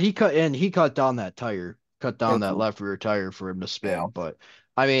 Well, he cut down that tire, cut down that Absolutely. left rear tire for him to Yeah. spin. But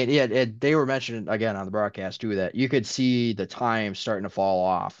I mean, yeah, they were mentioning again on the broadcast too that you could see the time starting to fall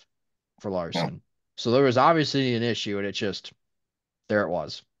off for Yeah. Larson. So there was obviously an issue, and it just there it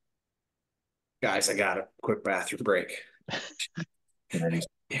was. Guys, I got a quick bathroom break. Already.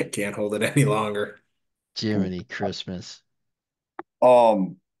 I can't hold it any longer. Jiminy Christmas.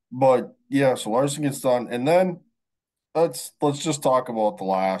 Um, but yeah, so Larson gets done, and then let's just talk about the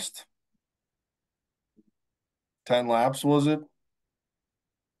last 10 laps, was it?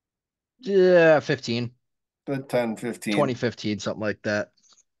 Yeah, 15, The 10, 15. 2015, something like that.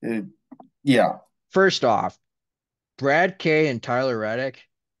 It, yeah. First off, Brad Kay and Tyler Reddick,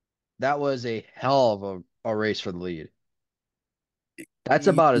 that was a hell of a race for the lead. That's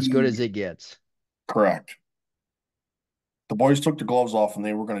about as good as it gets. Correct. The boys took the gloves off and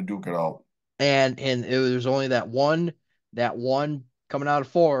they were going to duke it out. And it was only that one coming out of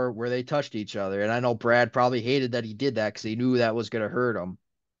four where they touched each other. And I know Brad probably hated that he did that because he knew that was going to hurt him.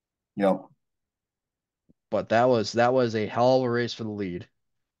 Yep, But that was a hell of a race for the lead.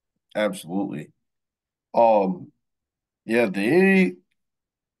 absolutely. Um, yeah, they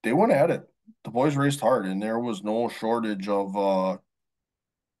went at it. the boys raced hard, and there was no shortage of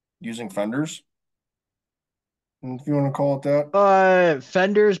using fenders, if you want to call it that.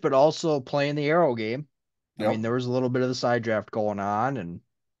 Fenders, but also playing the aero game. I mean, Yep. there was a little bit of the side draft going on, and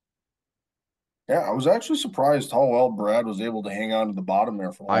Yeah, I was actually surprised how well Brad was able to hang on to the bottom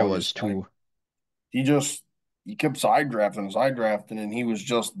there for the I was longest time. too. He just he kept side drafting, and he was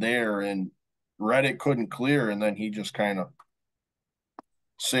just there, and Reddick couldn't clear, and then he just kind of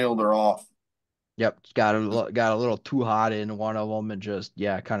sailed her off. Yep, got a little too hot in one of them, and just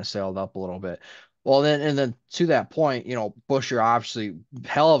yeah, kind of sailed up a little bit. Well, then to that point, Busher obviously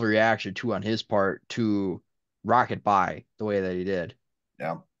hell of a reaction too on his part to rocket by the way that he did.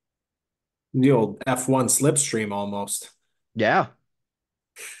 Yeah, The old F1 slipstream almost. Yeah,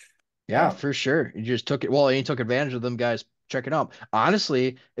 yeah, yeah, for sure. He just took it. Well, he took advantage of them guys checking up.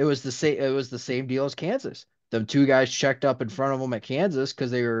 Honestly, it was the same. It was the same deal as Kansas. Them two guys checked up in front of them at Kansas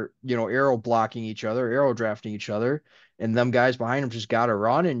because they were, arrow blocking each other, arrow drafting each other, and them guys behind them just got a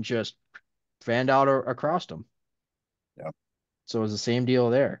run and just fanned out across them. yeah, So it was the same deal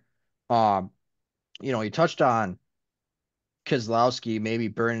there. Um, you touched on Keselowski maybe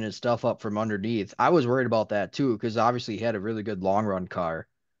burning his stuff up from underneath. I was worried about that too because obviously he had a really good long run car.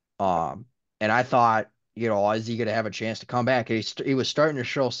 Um, and I thought, is he going to have a chance to come back? He was starting to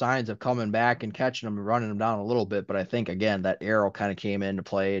show signs of coming back and catching him and running him down a little bit, but I think again that arrow kind of came into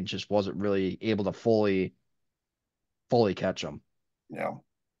play and just wasn't really able to fully catch him. yeah.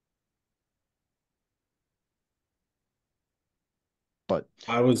 But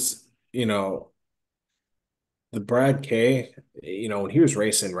I was, the Brad K, when he was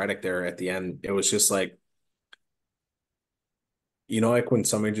racing Reddick there at the end, it was just like, like when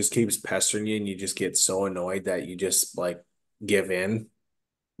somebody just keeps pestering you and you just get so annoyed that you just like give in.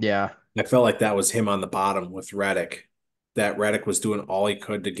 yeah, I felt like that was him on the bottom with Reddick. That Reddick was doing all he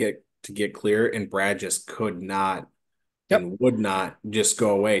could to get clear, and Brad just could not yep. and would not just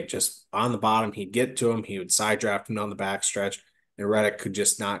go away. Just on the bottom, he'd get to him, he would side draft him down the back stretch, and Reddick could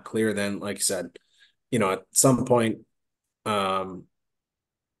just not clear. Then, like you said, at some point, um,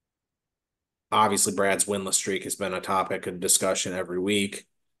 obviously Brad's winless streak has been a topic of discussion every week.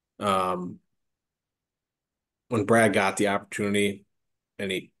 Um, when Brad got the opportunity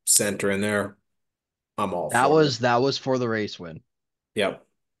and he sent her in there, I'm all That for it. was that was for the race win. Yep.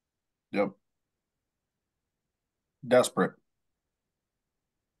 Yep. Desperate.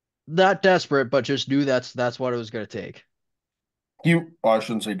 Not desperate, but just knew that's what it was going to take. I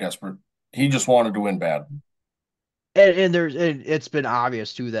shouldn't say desperate. He just wanted to win bad. And it's been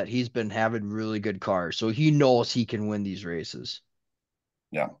obvious too that he's been having really good cars, so he knows he can win these races.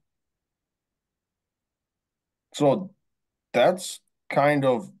 Yeah. So that's kind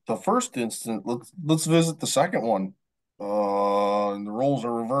of the first instant. Let's visit the second one. And the roles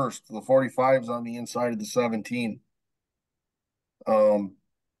are reversed. The 45's on the inside of the 17. Um,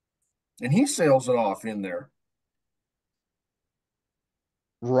 and he sails it off in there.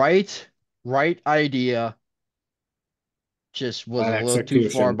 Right, right idea, just was a Bad little too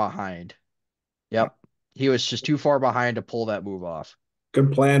far execution. behind. Yeah. Yep. He was just too far behind to pull that move off.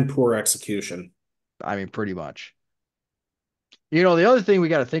 Good plan, poor execution. I mean, pretty much. The other thing we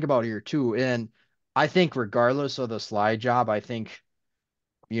got to think about here too, and I think regardless of the slide job, I think,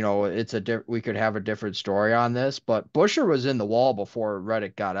 we could have a different story on this, but Busher was in the wall before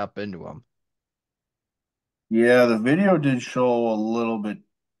Reddick got up into him. Yeah, the video did show a little bit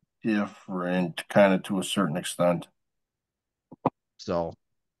different, kind of to a certain extent. So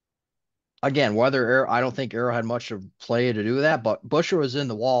again, I don't think Arrow had much of play to do with that, but Busher was in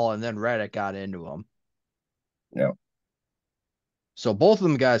the wall and then Reddick got into him. Yeah. So both of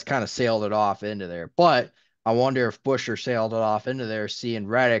them guys kind of sailed it off into there. But I wonder if Busher sailed it off into there, seeing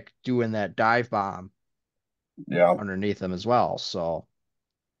Reddick doing that dive bomb Yeah. underneath him as well. So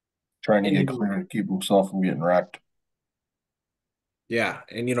Trying to And get clear to keep himself from getting wrecked. yeah,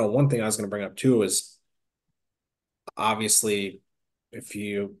 and one thing I was going to bring up too is obviously if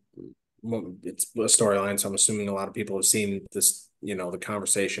you it's a storyline, so I'm assuming a lot of people have seen this, the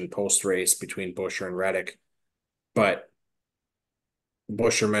conversation post race between Busher and Reddick. But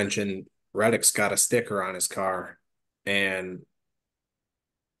Busher mentioned Reddick's got a sticker on his car, and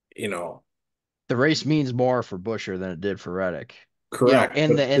you know, the race means more for Busher than it did for Reddick. correct.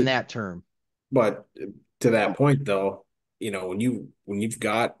 In that term. But to that point though, when you've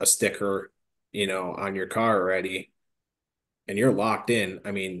got a sticker, on your car already and you're locked in,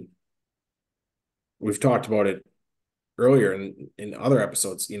 I mean, we've talked about it earlier in other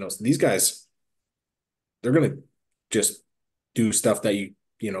episodes, so these guys, they're gonna just do stuff that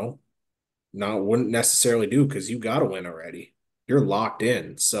not wouldn't necessarily do because you got to win already. You're locked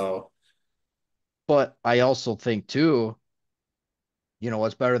in. So But I also think too,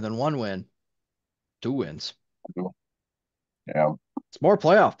 what's better than one win? Two wins. Yeah, It's more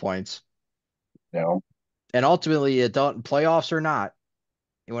playoff points. yeah, And ultimately, it don't playoffs or not.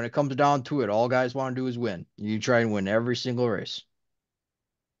 And when it comes down to it, all guys want to do is win. You try and win every single race.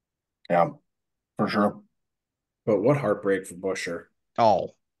 yeah, for sure. But what heartbreak for Busher. Oh,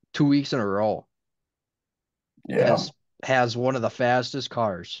 2 weeks in a row. Yeah, Has one of the fastest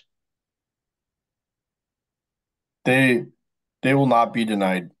cars. they they will not be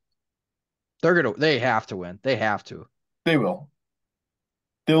denied. They have to win. They have to. They will.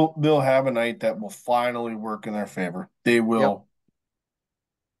 They'll have a night that will finally work in their favor. They Yep. will.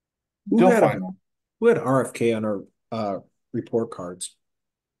 Who They'll had a find them. who had RFK on our report cards?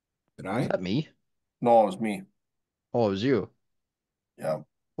 Did Was I? that me? No, it was me. Oh, it was you. Yeah,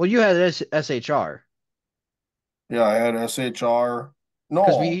 Well, you had SHR yeah. I had SHR.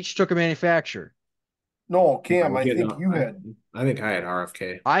 because we No, each took a manufacturer. no, Right, Cam. we're I getting. think you had. I think I had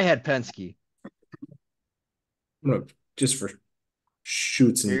RFK. I had Penske. I'm gonna just for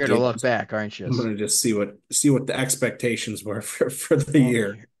shoots You're and gonna look giggles. back, aren't you? I'm gonna just see what the expectations were for the Oh,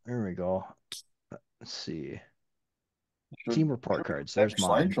 year. here we go. Let's see. Should Team report should be cards. the There's next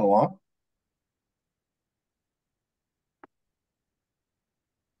mine. slideshow, huh?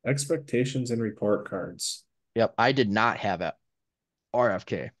 Expectations and report cards. Yep, I did not have it.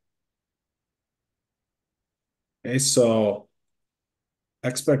 RFK. Okay, so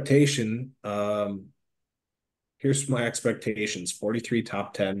expectation. Here's my expectations: 43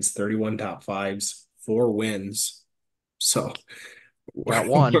 top tens, 31 top fives, 4 wins. So Got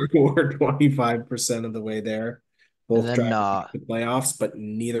one. we're 25% of the way there. And Both then driving the playoffs, but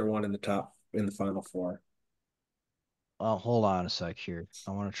neither one in the final four. hold on a sec here.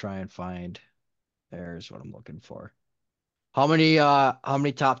 I want to try and find there's what I'm looking for. How many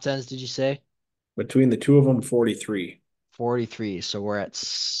top tens did you say? Between the two of them, 43. 43. So we're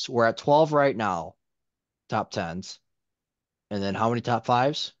at 12 right now, top tens. And then how many top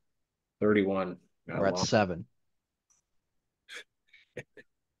fives? 31. We're Got at long. 7.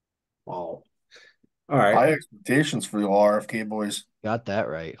 Wow. All right. High expectations for the RFK boys. Got that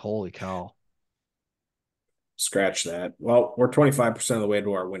right. Holy cow. Scratch that. Well, we're 25% of the way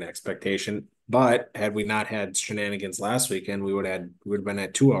to our win expectation. But had we not had shenanigans last weekend, we would have been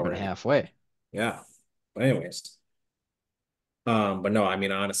at two Would have been already. halfway. Yeah. But anyways. But no, I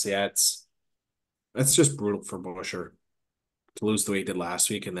mean honestly, that's just brutal for Busher to lose the way he did last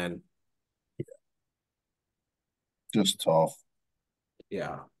week, and then Just tough.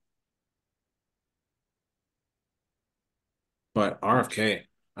 yeah. But RFK,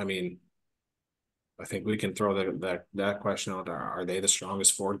 I mean, I think we can throw that question out there. Are they the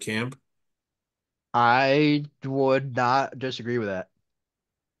strongest Ford camp? I would not disagree with that.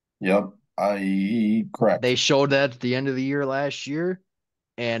 Yep. I correct. They showed that at the end of the year last year,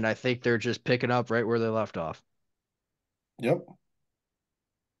 and I think they're just picking up right where they left off. Yep.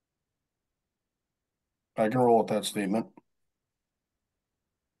 I can roll with that statement.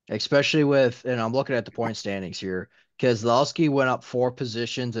 Especially and I'm looking at the point standings here. Keselowski went up 4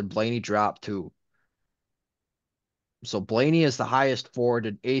 positions and Blaney dropped 2. So Blaney is the highest Ford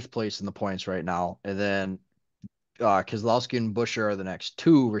in 8th place in the points right now. And then Keselowski and Buescher are the next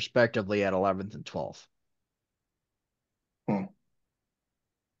 2, respectively, at 11th and 12th. Hmm.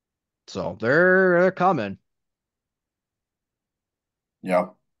 So they're coming. Yeah,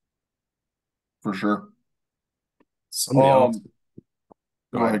 for sure. Somebody else.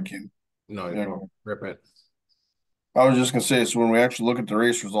 Go Go ahead. ahead, Kim. No, Yeah, no, rip it. I was just gonna say, so when we actually look at the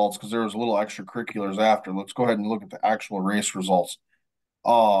race results, because there was a little extracurriculars after, let's go ahead and look at the actual race results.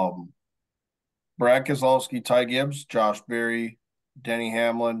 Um, Brad Keselowski, Ty Gibbs, Josh Berry, Denny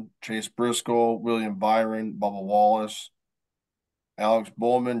Hamlin, Chase Briscoe, William Byron, Bubba Wallace, Alex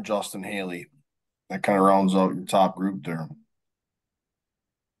Bowman, Justin Haley. That kind of rounds out your top group there.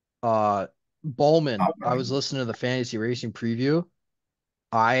 Uh, Bowman, Top I was 9. listening to the fantasy racing preview.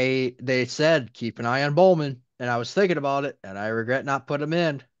 They said keep an eye on Bowman, and I was thinking about it, and I regret not putting him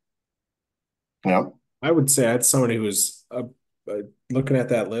in. Yep. I would say that's somebody who's looking at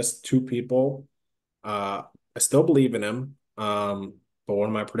that list, 2 people. I still believe in him. But one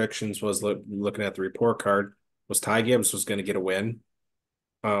of my predictions was looking at the report card was Ty Gibbs was going to get a win.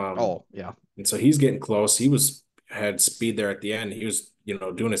 Oh yeah, And so he's getting close. Had speed there at the end. He was,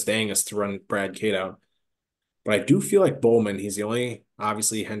 doing his dangest to run Brad Cade out. But I do feel like Bowman, he's the only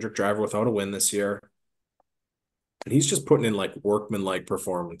obviously Hendrick driver without a win this year. And he's just putting in like workman-like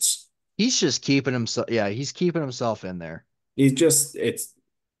performance. he's just keeping himself. Yeah, he's keeping himself in there. It's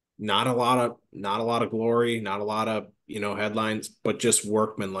not a lot of glory, not a lot of, headlines, but just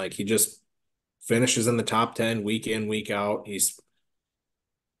workman like. He just finishes in the top 10 week in, week out. He's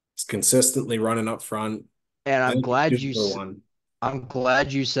consistently running up front. And I think he's due for one. I'm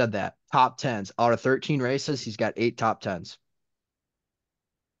glad you said that. Top tens out of 13 races, he's got 8 top tens.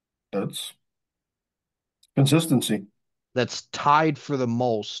 That's consistency. That's tied for the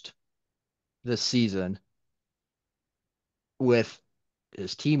most this season with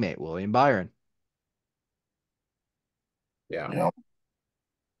his teammate William Byron. Yeah. Yeah,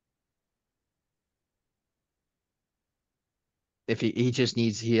 If he just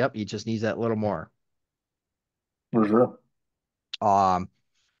needs he just needs that little more. for sure. Um,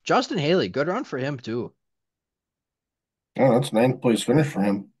 Justin Haley, good run for him too. Yeah, that's ninth place finish for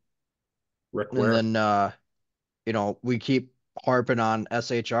him. Rick And Ware. then we keep harping on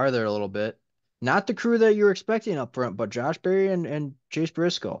SHR there a little bit. Not the crew that you were expecting up front, but Josh Berry and Chase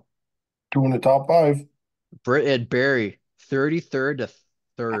Briscoe. Two in the top five. Britt and Berry, 33rd to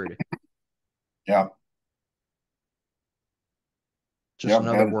 3rd. Yeah, Just yeah,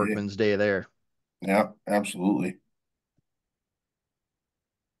 another had a day. workman's day there. Yeah, absolutely.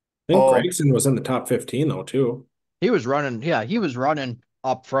 I think Um, Gregson was in the top 15 though, too. He was running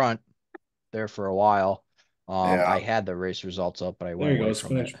up front there for a while. I yeah, had the race results up, but I There went he away goes.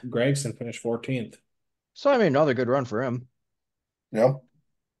 from it. Gregson finished 14th. So I mean, another good run for him. yeah.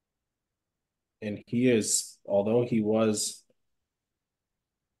 And he is, although he was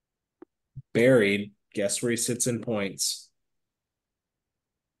buried, guess where he sits in points?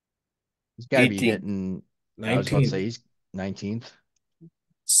 He's got to be 18. hitting. I was about to 19th. say he's 19th.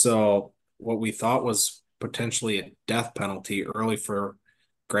 So what we thought was potentially a death penalty early for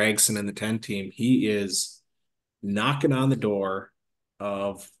Gregson and the 10 team, he is knocking on the door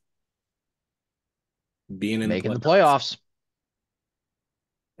of being in the Making the playoffs. playoffs.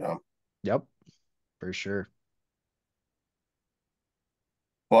 Yeah. Yep, for sure.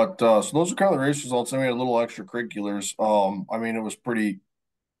 But so those are kind of the race results. I mean, a little extracurriculars. I mean, it was pretty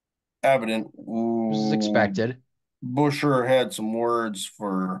evident. This is Ooh, expected. Busher had some words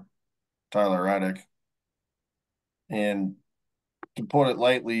for Tyler Reddick, and to put it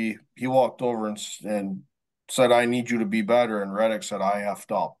lightly, he walked over and said, "I need you to be better," and Reddick said, "I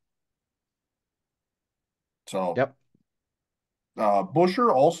effed up." So Yep.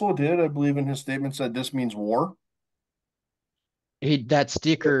 Busher also did, I believe, in his statement said this means war. That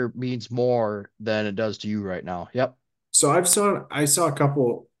sticker means more than it does to you right now. Yep. So I saw a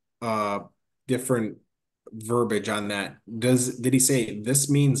couple uh different verbiage on that. Did he say this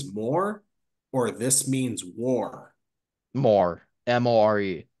means more or this means war? More.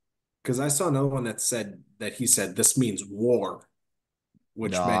 MORE. Because I saw another one that said that he said this means war,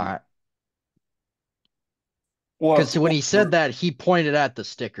 which meant No, Well, because when he said that, he pointed at the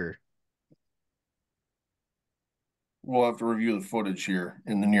sticker. we'll have to review the footage here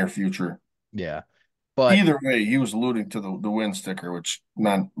in the near future. Yeah. But Either way, he was alluding to the win sticker, which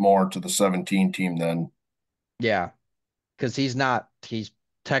meant more to the 17 team than yeah, because he's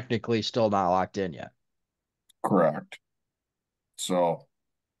technically still not locked in yet. correct. So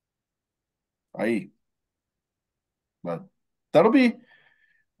I, but that'll be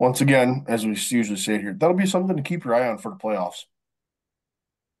once again, as we usually say here, that'll be something to keep your eye on for the playoffs.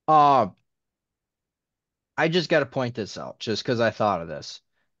 Uh, I just got to point this out just because I thought of this.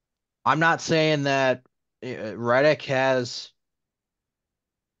 I'm not saying that Reddick has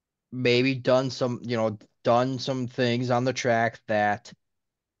maybe done some things on the track that,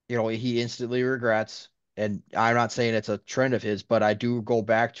 he instantly regrets. And I'm not saying it's a trend of his, but I do go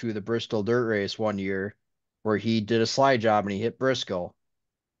back to the Bristol dirt race one year where he did a slide job and he hit Briscoe.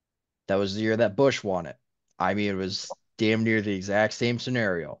 That was the year that Bush won it. I mean, it was damn near the exact same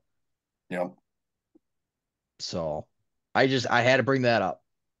scenario. Yep, So I had to bring that up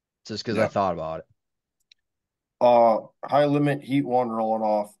just because I yep. thought about it. High limit heat one rolling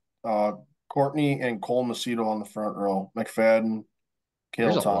off. Courtney and Cole Macedo on the front row. McFadden,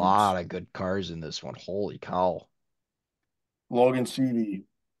 There's Cale a Thomas, lot of good cars in this one. Holy cow. Logan Seavey,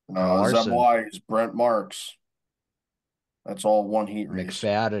 Zeb Larson, Wise, Brent Marks. That's all one heat race.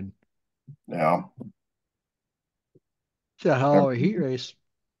 McFadden. Yeah. It's a hell of a heat race.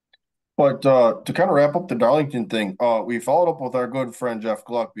 But to kind of wrap up the Darlington thing, we followed up with our good friend Jeff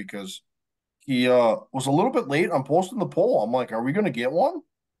Gluck because he was a little bit late on posting the poll. I'm like, are we going to get one?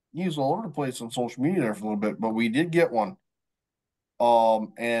 He's all over the place on social media there for a little bit, but we did get one.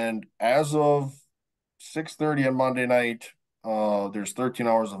 And as of 6:30 on Monday night, there's 13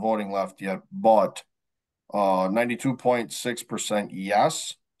 hours of voting left yet, but 92.6%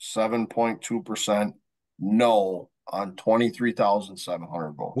 yes, 7.2% no on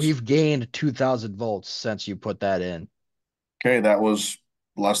 23,700 votes. We've gained 2,000 volts since you put that in. Okay, that was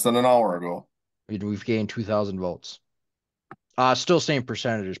less than an hour ago. We've gained 2,000 votes. Still same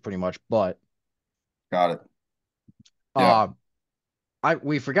percentages pretty much, but Got it. Yeah. uh,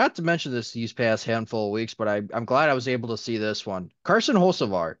 we forgot to mention this these past handful of weeks, but I'm glad I was able to see this one. Carson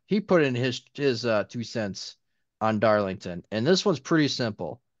Hocevar, he put in his 2 cents on Darlington, and this one's pretty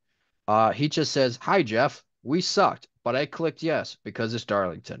simple. He just says, "Hi Jeff, we sucked, but I clicked yes because it's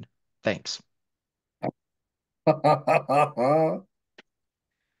Darlington. Thanks."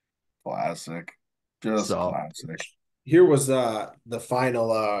 Classic. Just So, classic. Here was the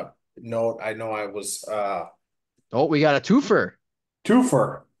final note. I know I was oh, we got a twofer.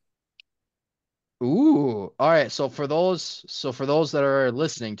 twofer. Ooh, all right. So for those that are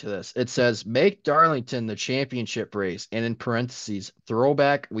listening to this, it says make Darlington the championship race, and in parentheses,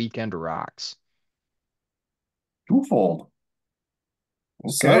 throwback weekend rocks. Twofold.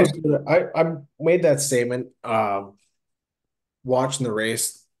 Okay. Sounds good. I made that statement watching the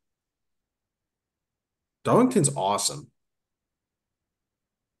race. Darlington's awesome.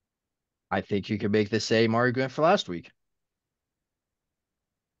 I think you could make the same argument for last week.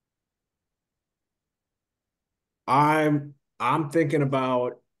 I'm thinking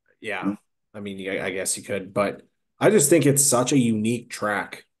about, yeah. I mean, I guess you could, but I just think it's such a unique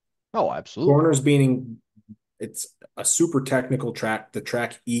track. Oh, absolutely. Corners being it's a super technical track. The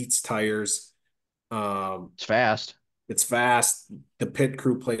track eats tires. Um, It's fast. it's fast. The pit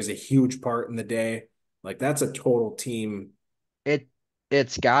crew plays a huge part in the day. Like that's a total team. It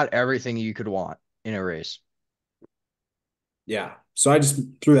it's got everything you could want in a race. Yeah. So I just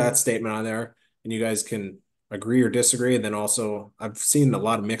threw that statement on there, and you guys can agree or disagree. And then also, I've seen a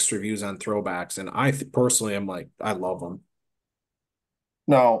lot of mixed reviews on throwbacks, and personally, I'm like, I love them.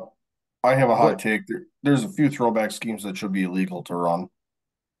 Now, I have a hot What? take. There's a few throwback schemes that should be illegal to run.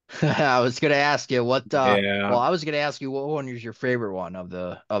 I was gonna ask you what well, Yeah. I was gonna ask you what one is your favorite one of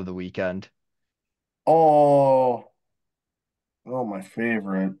the weekend. Oh, oh, my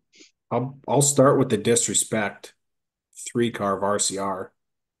favorite. I'll start with the disrespect 3 car of RCR.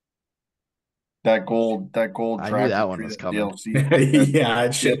 That gold I knew that one tractor tree was that coming. Yeah,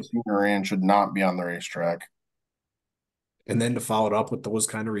 it should. DLC ran should not be on the racetrack. And then to follow it up with those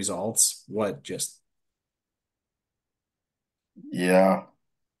kind of results, what just Yeah.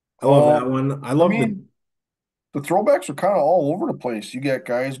 I love that one. I I love the mean, the throwbacks are kind of all over the place. You got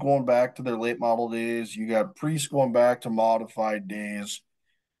guys going back to their late model days. You got priests going back to modified days.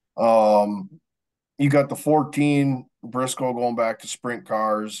 Um, you got the 14 Briscoe going back to sprint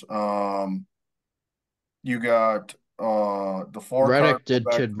cars. You got the four car Reddick going did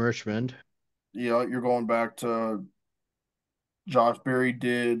back. Kid Merchmond. Yeah, you're going back to Josh Berry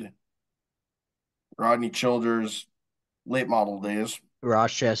did Rodney Childers late model days.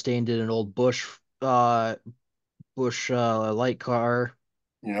 Ross Chastain did an old Bush light car.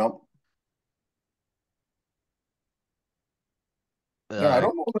 You know, yeah, I Uh,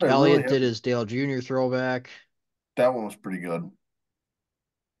 don't know that I really Elliott have did his Dale Jr. throwback. that one was pretty good.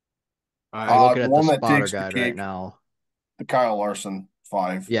 I'm I looking The at the one that spotter takes the guide right cake, now. the Kyle Larson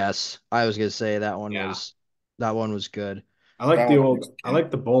 5. Yes, I was gonna say yeah. that one was good. That one takes the I cake.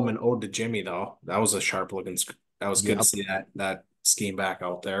 like the Bowman Ode to Jimmy though. That was a sharp looking. That was good to Yep. see that scheme back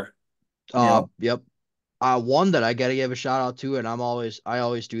out there. Yeah, Yep. One that I gotta give a shout out to, and I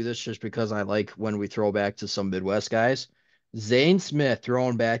always do this just because I like when we throw back to some Midwest guys. Zane Smith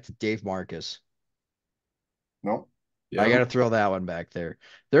throwing back to Dave Marcus. no, I Yeah. gotta throw that one back there.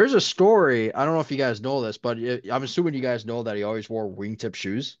 There's a story. I don't know if you guys know this, but I'm assuming you guys know that he always wore wingtip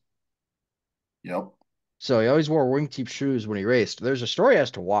shoes. yep, So he always wore wingtip shoes when he raced. There's a story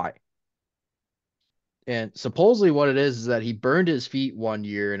as to why. And supposedly what it is that he burned his feet one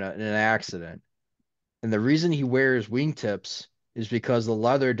year in an accident. And the reason he wears wingtips is because the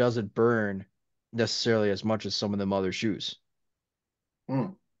leather doesn't burn necessarily as much as some of them other shoes,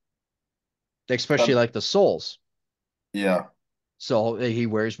 hmm. especially That, like the soles. yeah, So he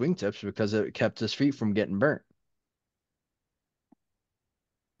wears wingtips because it kept his feet from getting burnt.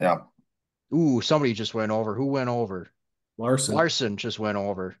 yeah, Ooh, somebody just went over. Who went over? Larson. Larson just went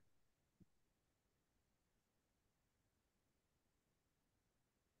over.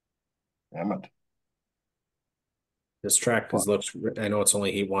 damn it. This track But is looks. I know it's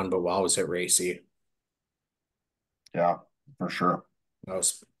only Heat 1, but wow, was it racy? yeah, for sure. I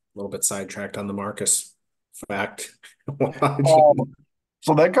was a little bit sidetracked on the Marcus fact. Um,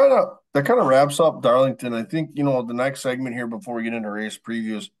 so that kind of wraps up Darlington. I think, the next segment here before we get into race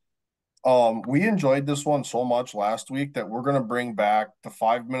previews. We enjoyed this one so much last week that we're gonna bring back the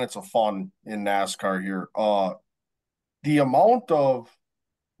 5 minutes of fun in NASCAR here. The amount of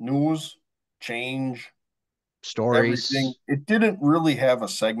news, change, stories. everything. It didn't really have a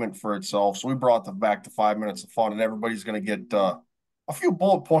segment for itself, so we brought them back to 5 minutes of fun, and everybody's going to get a few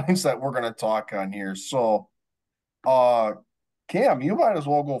bullet points that we're going to talk on here. So, uh, Cam, you might as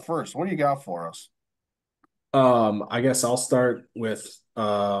well go first. What do you got for us? I guess I'll start with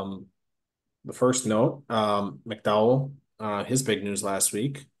the first note. McDowell, his big news last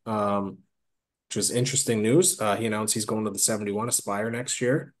week, which was interesting news. He announced he's going to the 71 Aspire next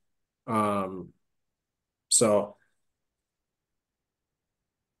year. Um, so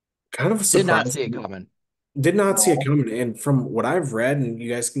kind of a Did not surprise. see it coming. Did not see it No, coming. And from what I've read, and you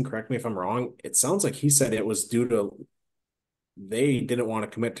guys can correct me if I'm wrong, it sounds like he said it was due to they didn't want to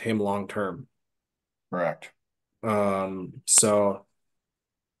commit to him long term. correct. So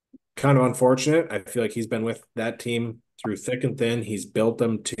kind of unfortunate. I feel like he's been with that team through thick and thin. He's built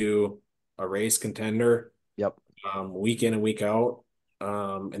them to a race contender, Yep. week in and week out.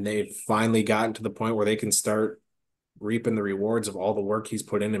 And they've finally gotten to the point where they can start reaping the rewards of all the work he's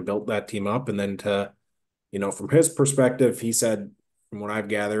put in and built that team up. And then from his perspective, he said, from what I've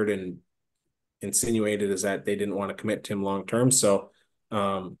gathered and insinuated, is that they didn't want to commit to him long term. So,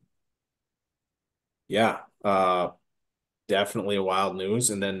 yeah, definitely a wild news.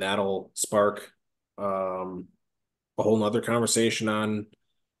 And then that'll spark a whole nother conversation on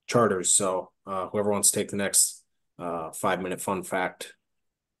charters. So, whoever wants to take the next 5 minute fun fact.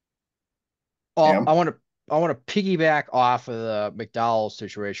 Oh, Cam, I want to piggyback off of the McDowell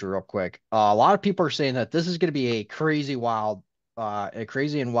situation real quick. A lot of people are saying that this is going to be a crazy and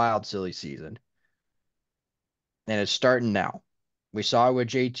wild, silly season, and it's starting now. We saw it with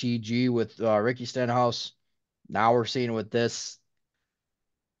JTG with Ricky Stenhouse. Now we're seeing it with this,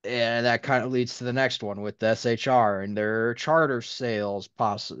 and that kind of leads to the next one with the SHR and their charter sales,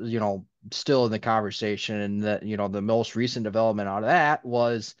 still in the conversation. And that the most recent development out of that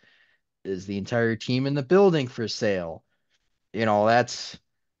was is the entire team in the building for sale.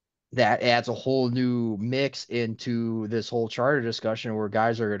 That adds a whole new mix into this whole charter discussion where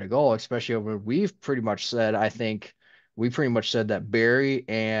guys are going to go, especially when we've pretty much said, I think we pretty much said that Barry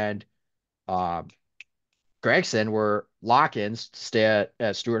and uh, Gregson were lock-ins to stay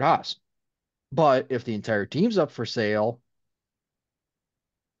at Stewart Haas. But if the entire team's up for sale,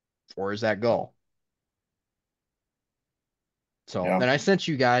 where does that go? So, yeah, and I sent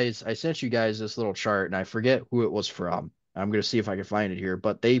you guys this little chart, and I forget who it was from. I'm gonna see if I can find it here,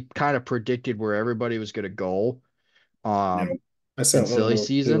 but they kind of predicted where everybody was gonna go yeah, um I in sent one of silly those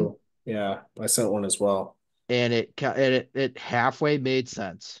season, too. Yeah, I sent one as well. and it halfway made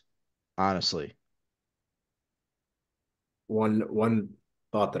sense, honestly. One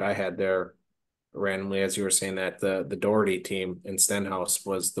thought that I had there randomly as you were saying that the Doherty team in Stenhouse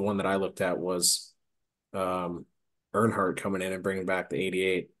was the one that I looked at was um Earnhardt coming in and bringing back the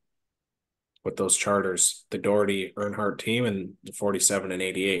 88 with those charters, the Doherty Earnhardt team and the 47 and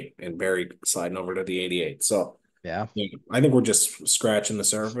 88 and Barry sliding over to the 88. So Yeah. yeah, I think we're just scratching the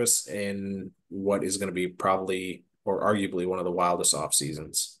surface in what is going to be probably or arguably one of the wildest off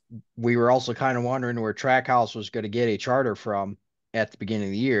seasons. We were also kind of wondering where Trackhouse was going to get a charter from at the beginning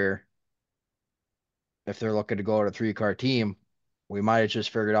of the year. If they're looking to go to a three-car team, we might have just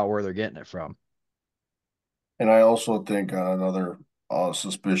figured out where they're getting it from. and I also think another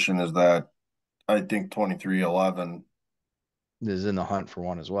suspicion is that I think 2311 Is in the hunt for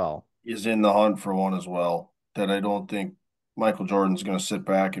one as well. is in the hunt for one as well. That I don't think Michael Jordan's going to sit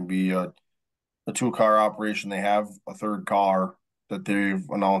back and be a two-car operation. They have a third car that they've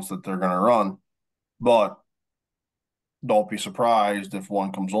announced that they're going to run, but don't be surprised if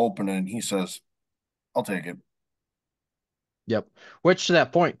one comes open and he says, "I'll take it." Yep. Which to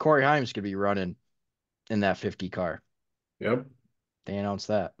that point, Corey Himes could be running in that 50 car. Yep. They announced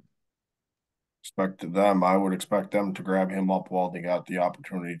that. Expect them. I would expect them to grab him up while they got the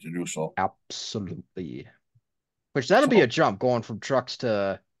opportunity to do so. Absolutely. Which that'll be a So jump going from trucks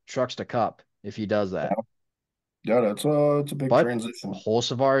to cup if he does that. yeah, yeah, it's a big But transition.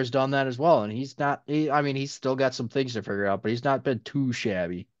 Holsevar has done that as well, and I mean, he's still got some things to figure out, but he's not been too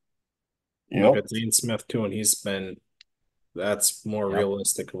shabby. Look Yep, at Zane Smith too, and that's more Yep.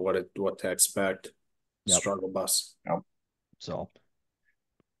 realistic of what to expect. Yep. Struggle bus. yep. So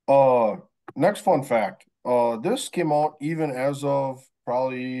Uh, Next fun fact. This came out even as of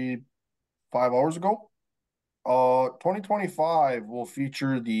probably 5 hours ago. 2025 will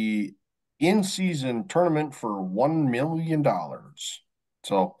feature the in-season tournament for $1 million.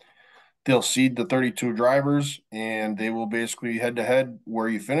 So they'll seed the 32 drivers, and they will basically head to head where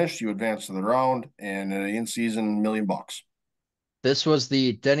you finish, you advance to the round, and an in-season $1 million. this was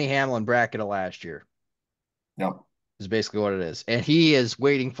the Denny Hamlin bracket of last year, Yep. is basically what it is. And he is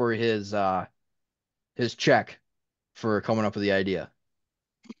waiting for his check for coming up with the idea.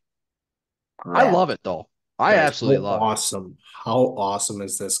 I Yeah. love it though. I Guys, absolutely how love it. awesome. How awesome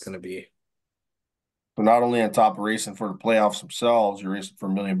is this going to be? So not only on top of racing for the playoffs themselves, you're racing for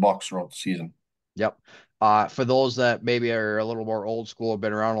 $1 million throughout the season. Yep. For those that maybe are a little more old school, have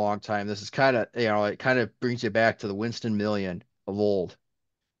been around a long time, this is kind of, it kind of brings you back to the Winston Million of old,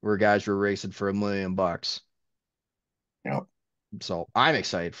 where guys were racing for $1 million. Yeah. So I'm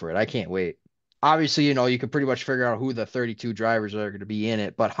excited for it. I can't wait. Obviously, you can pretty much figure out who the 32 drivers are going to be in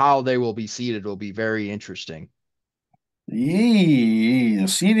it, but how they will be seated will be very interesting. The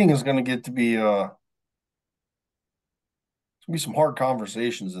seating is going to get to be be some hard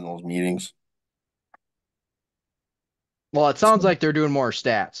conversations in those meetings. Well, it sounds like they're doing more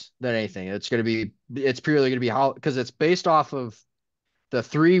stats than anything. It's purely going to be how, because it's based off of the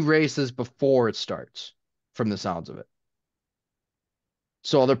 3 races before it starts, from the sounds of it.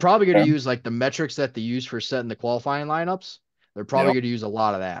 So they're probably going to Okay. use like the metrics that they use for setting the qualifying lineups. They're probably Yeah, going to use a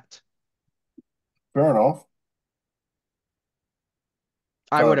lot of that. fair enough.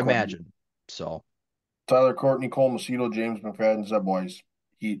 I Tyler would Courtney, imagine. So Cole Macedo, James McFadden, Zeb Weiss,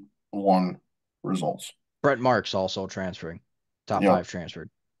 Heat 1 results. Brett Marks also transferring, top Yep. 5 transferred.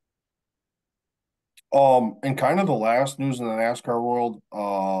 And kind of the last news in the NASCAR world,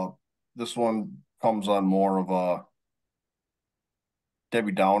 this one comes on more of a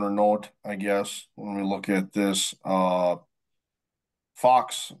Debbie Downer note, I guess. When we look at this,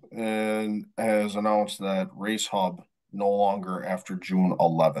 Fox has announced that Race Hub no longer after June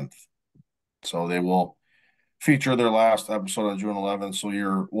 11th. So they will feature their last episode of June 11th. So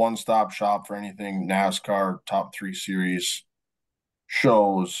your one-stop shop for anything NASCAR top 3 series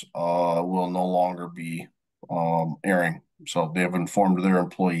shows will no longer be airing. So they have informed their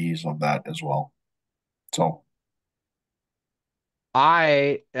employees of that as well. So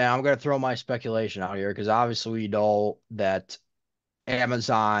I'm going to throw my speculation out here because obviously we know that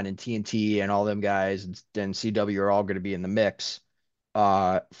Amazon and TNT and all them guys and CW are all going to be in the mix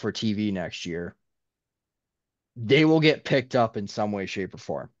for TV next year. They will get picked up in some way, shape, or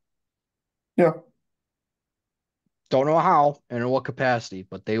form. yeah, Don't know how and in what capacity,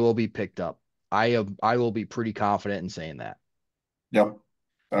 but they will be picked up. I will be pretty confident in saying that. yeah,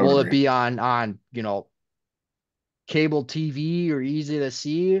 I would Will it agree. be on cable TV or easy to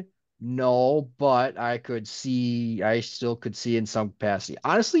see? No, but I still could see in some capacity.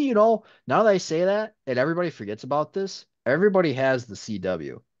 Honestly, now that I say that and everybody forgets about this, everybody has the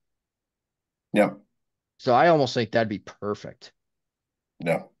CW. Yeah, So I almost think that'd be perfect.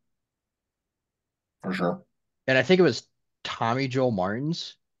 yeah, for sure. And I think it was Tommy Joe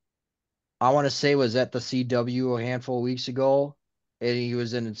Martins, I want to say was at the CW a handful of weeks ago. And he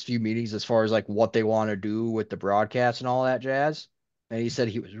was in a few meetings as far as like what they want to do with the broadcast and all that jazz. And he said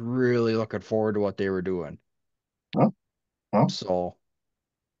he was really looking forward to what they were doing. Well, well, So,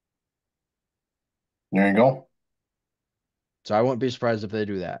 there you go. so I wouldn't be surprised if they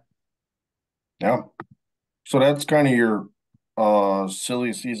do that. Yeah. So that's kind of your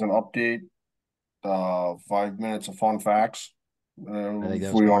silly season update. 5 minutes of fun facts. I think that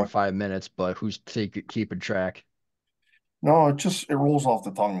If was we more than want, 5 minutes, but keeping track? no, it rolls off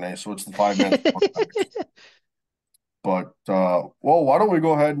the tongue nice. So it's the 5 minutes of fun facts. But well, why don't we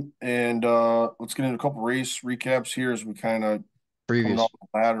go ahead and let's get into a couple race recaps here as we kind of come down Previews, the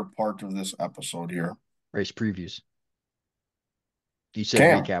latter part of this episode here. race previews. You said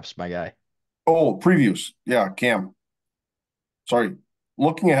Cam. recaps, my guy. Oh, previews. Yeah, Cam. Sorry.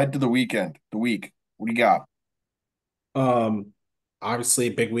 Looking ahead to the weekend, the week. What do you got? Um, Obviously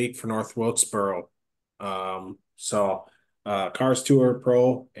big week for North Wilkesboro. So Cars Tour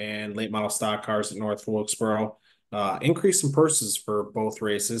Pro and late model stock cars at North Wilkesboro. Increase in purses for both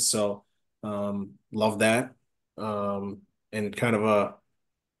races. So love that. And kind of a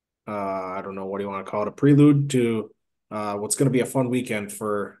I don't know what do you want to call it, a prelude to what's going to be a fun weekend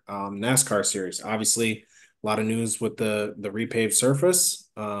for NASCAR series. Obviously, a lot of news with the repaved surface,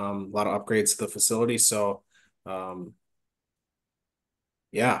 a lot of upgrades to the facility. So um,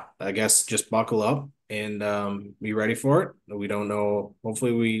 yeah, I guess just buckle up and be ready for it. We don't know.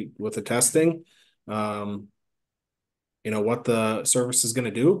 Hopefully, we with the testing, um, what the service is going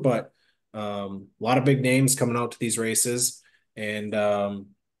to do, but a lot of big names coming out to these races, and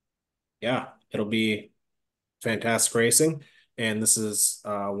yeah, it'll be fantastic racing. And this is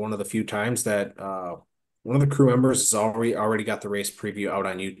one of the few times that one of the crew members has already got the race preview out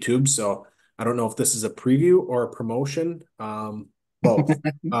on YouTube. So I don't know if this is a preview or a promotion. Both.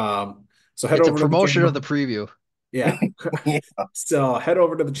 So head It's a over to the promotion of channel. the preview. Yeah. Yeah. So head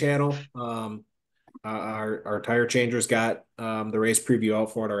over to the channel. Our tire changers got the race preview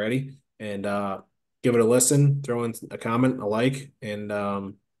out for it already, and give it a listen, throw in a comment, a like, and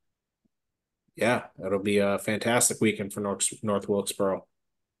yeah, it'll be a fantastic weekend for North Wilkesboro.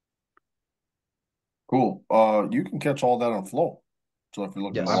 Cool. You can catch all that on Flow. So if you're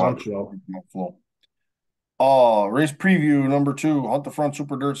looking to Yes. I'm on watch, Flow. you can on Flow. Race preview number 2, Hunt the Front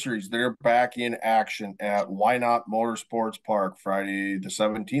Super Dirt Series. They're back in action at Why Not Motorsports Park, Friday the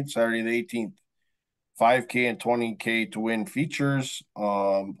 17th, Saturday the 18th. 5K and 20K to win features.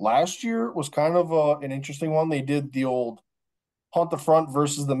 Last year was kind of an interesting one. They did the old Hunt the Front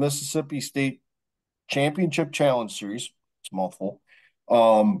versus the Mississippi State Championship Challenge Series. It's a mouthful.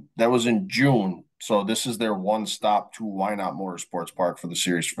 That was in June. So this is their one stop to Why Not Motorsports Park for the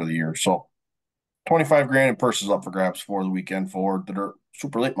series for the year. So 25 grand in purses up for grabs for the weekend for the Dirt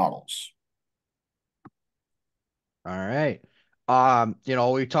Super Late Models. All right.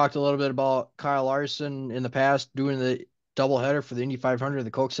 We talked a little bit about Kyle Larson in the past doing the doubleheader for the Indy 500 and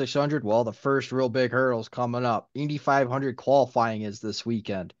the Coke 600. Well, the first real big hurdle's coming up. Indy 500 qualifying is this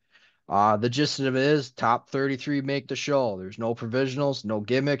weekend. The gist of it is top 33 make the show. There's no provisionals, no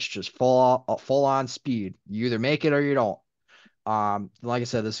gimmicks, just full on speed. You either make it or you don't. Like I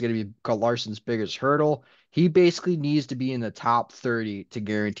said, this is going to be Larson's biggest hurdle. He basically needs to be in the top 30 to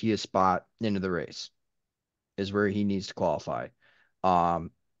guarantee a spot into the race, is where he needs to qualify. Um,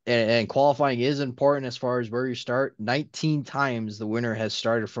 and qualifying is important as far as where you start. 19 times the winner has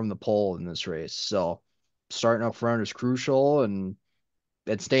started from the pole in this race. So starting up front is crucial, and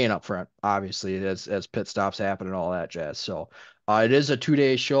staying up front, obviously, as pit stops happen and all that jazz. So it is a 2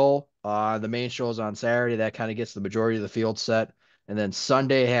 day show. The main show is on Saturday. That kind of gets the majority of the field set. And then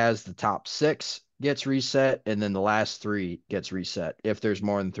Sunday has the top 6 gets reset, and then the last 3 gets reset if there's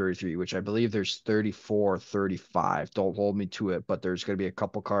more than 33, which I believe there's 34, 35. Don't hold me to it, but there's going to be a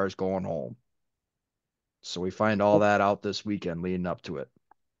couple cars going home. So we find all that out this weekend leading up to it.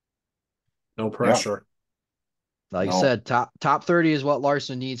 No Yeah, pressure. Like I no. said, top 30 is what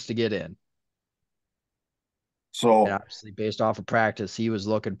Larson needs to get in. And So obviously, based off of practice, he was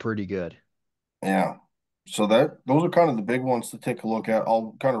looking pretty good. yeah. So those are kind of the big ones to take a look at.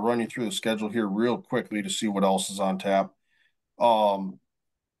 I'll kind of run you through the schedule here real quickly to see what else is on tap. Um,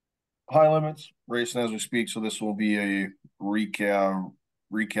 High limits racing as we speak, so this will be a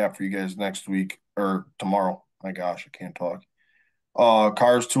recap for you guys next week or tomorrow. My gosh, I can't talk.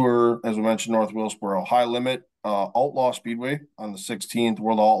 Cars Tour, as we mentioned, North Wilkesboro. High limit, Outlaw Speedway on the 16th.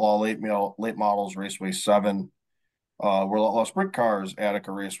 World Outlaw Late Models Raceway 7. World Outlaw Sprint Cars,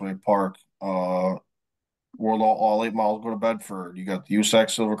 Attica Raceway Park. World Outlaw Late Models go to Bedford. You got the USAC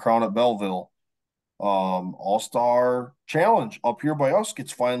Silver Crown at Belleville. All-Star Challenge up here by us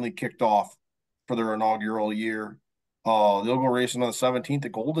gets finally kicked off for their inaugural year. They'll go racing on the 17th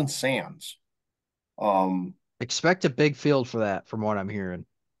at Golden Sands. Expect a big field for that, from what I'm hearing.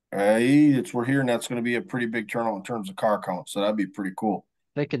 Hey, we're hearing that's going to be a pretty big turnout in terms of car count, so that'd be pretty cool.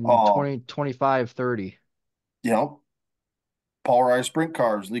 Thinking Uh, 20, 25, 30. you know, Powerized Sprint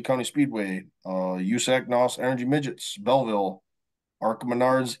Cars, Lee County Speedway, USAC NOS Energy Midgets, Belleville, Arca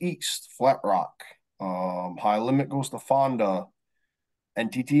Menards East, Flat Rock. High Limit goes to Fonda.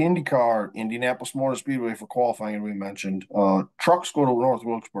 NTT IndyCar, Indianapolis Motor Speedway for qualifying, we mentioned. Trucks go to North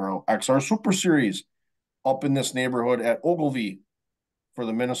Wilkesboro. XR Super Series up in this neighborhood at Ogilvie for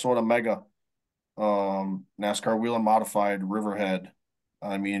the Minnesota Mega. NASCAR Wheel and Modified, Riverhead.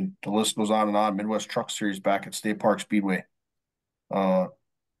 I mean, the list goes on and on. Midwest Truck Series back at State Park Speedway. Uh,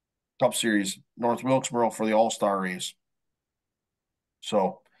 Cup Series, North Wilkesboro for the All-Star Race.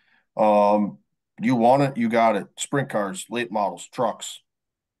 So, you want it, you got it. Sprint cars, late models, trucks,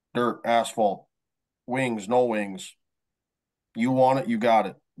 dirt, asphalt, wings, no wings. You want it, you got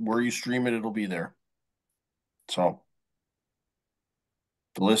it. Where you stream it, it'll be there. So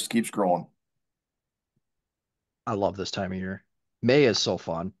the list keeps growing. I love this time of year. May is so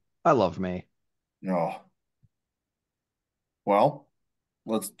fun. I love May. Oh, well,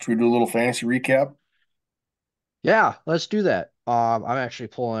 should we do a little fantasy recap? Yeah, let's do that. I'm actually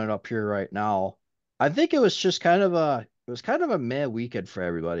pulling it up here right now. I think it was kind of a meh weekend for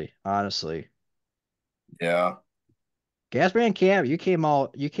everybody, honestly. Yeah. Gasman Cam, you came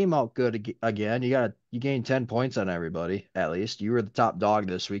out good again. You gained 10 points on everybody, at least. You were the top dog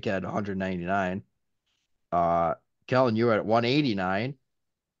this week at 199. Uh, Kellen, you were at 189.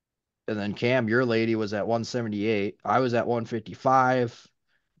 And then Cam, your lady was at 178. I was at 155.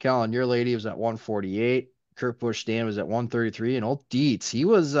 Kellen, your lady was at 148. Kurt Busch Dan was at 133. And old Dietz,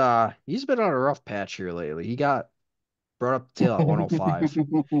 he's been on a rough patch here lately. He got brought up the tail at 105.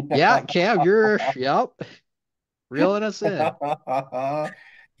 Yeah, Cam, yep, reeling us in.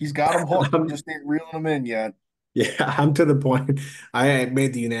 He's got him hooked. He I'm just ain't reeling them in yet. Yeah, I'm to the point. I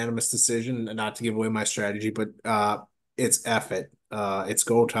made the unanimous decision not to give away my strategy, but it's F it. It's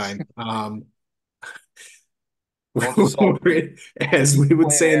go time. Note to self, As we keep would playing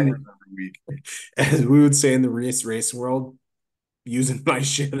say hammers in every week. as we would say in the race world, using my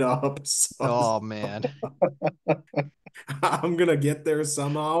shit up. So Oh man. I'm gonna get there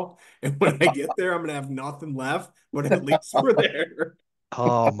somehow, and when I get there, I'm gonna have nothing left. But at least we're there.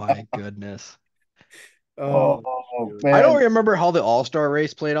 Oh my goodness. Oh Oh shoot. I don't man, remember how the All-Star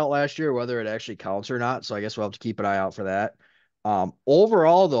race played out last year, whether it actually counts or not. So I guess we'll have to keep an eye out for that.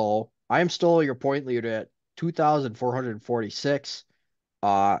 Overall, though, I am still your point leader at 2,446.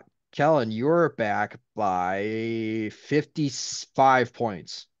 Uh, Kellen, you're back by 55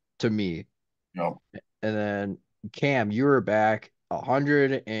 points to me. no, And then Cam, you were back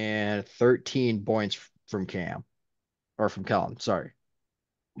 113 points from Cam or from Kellen. Sorry.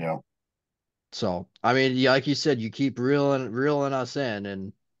 no. So, I mean, yeah, like you said, you keep reeling us in,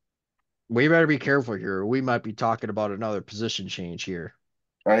 and we better be careful here. We might be talking about another position change here.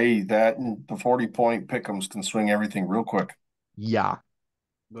 Hey, that and the 40-point pick'ems can swing everything real quick. Yeah,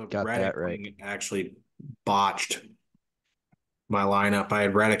 The got that Reddick right. thing actually botched my lineup. I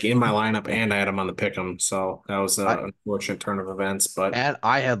had Reddick in my lineup and I had him on the pick'em, so that was I an unfortunate turn of events. But and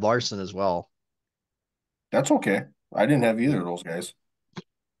I had Larson as well. That's okay. I didn't have either of those guys.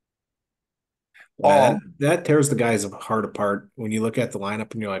 that Um, that tears the guys heart apart when you look at the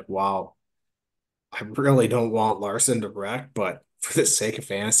lineup and you're like, wow, I really don't want Larson to wreck, but for the sake of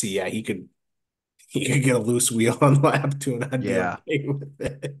fantasy, yeah, he could get a loose wheel on lap two and I'd be Yeah. okay with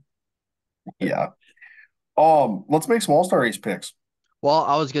it. yeah. Let's make some all-star race picks. Well,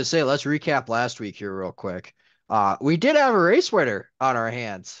 I was gonna say let's recap last week here real quick. We did have a race winner on our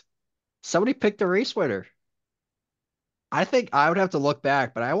hands. Somebody picked a race winner. I think I would have to look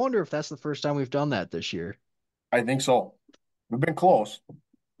back, but I wonder if that's the first time we've done that this year. I think so. We've been close.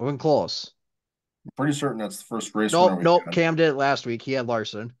 We've been close. I'm pretty certain that's the first race winner Nope, we've nope. had. Cam did it last week. He had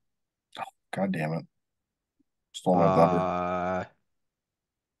Larson. God damn it. Stole my thunder. Uh,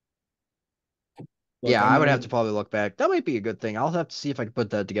 Look, yeah, I'm I would have gonna to probably look back. That might be a good thing. I'll have to see if I can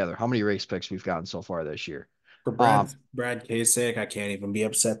put that together. How many race picks we've gotten so far this year? for Um, Brad K's sake, I can't even be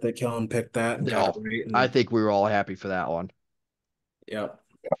upset that Kellen picked that and got it no, right. I And think we were all happy for that one. yeah,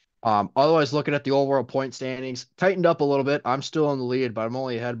 Otherwise, looking at the overall point standings, tightened up a little bit. I'm still in the lead, but I'm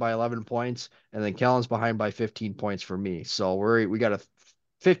only ahead by 11 points, and then Kellen's behind by 15 points for me. So we got a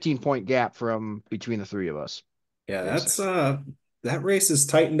 15-point gap from between the three of us, yeah, basically. that race is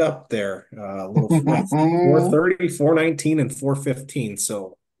tightened up there. A little 430, 419, and 415.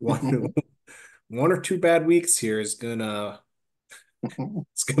 So one or two bad weeks here is gonna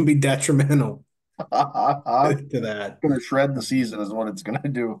it's gonna be detrimental to that. Gonna shred the season is what it's gonna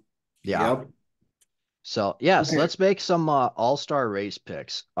do. Yeah. Yep. So yes, Okay. let's make some all-star race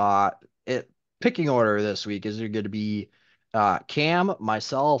picks. It picking order this week is going to be Cam,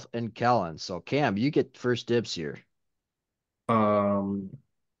 myself, and Kellen. So Cam, you get first dibs here. Um,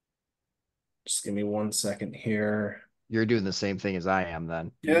 just give me 1 second here. You're doing the same thing as I am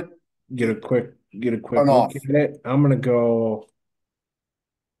then. Kid, Get a quick look enough. at it. I'm gonna go.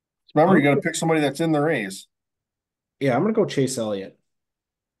 Remember, I'm you got to gonna, pick somebody that's in the race. yeah, I'm gonna go Chase Elliott.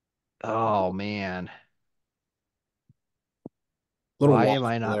 Oh man, Little why am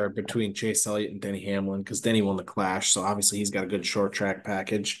I waffle not? there between Chase Elliott and Denny Hamlin because Denny won the Clash, so obviously he's got a good short track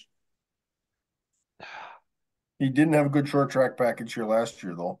package. He didn't have a good short track package here last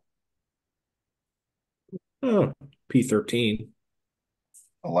year, though. Oh, P13.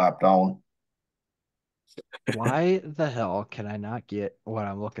 A lap down. Why the hell can I not get what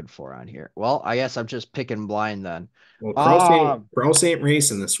I'm looking for on here? Well, I guess I'm just picking blind then. Well, Um, Kraus ain't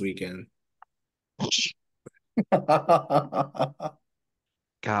racing this weekend.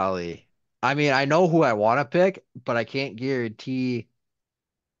 golly. I mean, I know who I want to pick, but I can't guarantee.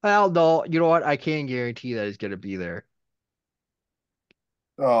 Well, no, you know what? I can guarantee that he's going to be there.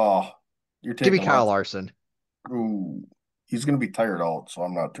 Oh, you're Give me taking Kyle left. Larson. Ooh, he's going to be tired out, so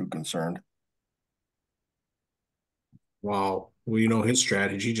I'm not too concerned. Wow. Well, you know his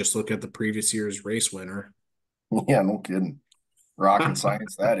strategy. Just look at the previous year's race winner. Yeah, no kidding. Rocket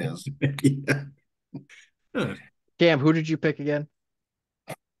science, that is. Yeah. Huh. Cam, who did you pick again?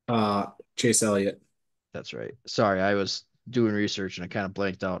 Uh, Chase Elliott. That's right. Sorry, I was doing research and I kind of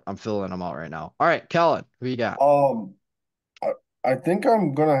blanked out. I'm filling them out right now. All right, Kellen, who you got? Um, I, I think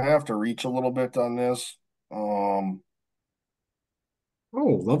I'm gonna have to reach a little bit on this. Um,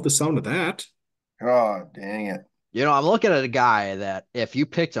 Oh, love the sound of that. God dang it. I'm looking at a guy that if you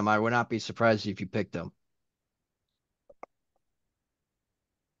picked him, I would not be surprised if you picked him.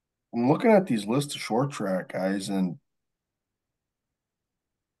 I'm looking at these lists of short track guys, and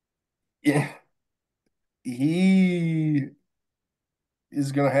yeah, he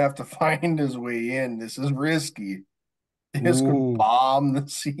is gonna have to find his way in. This is risky. This could Ooh. bomb the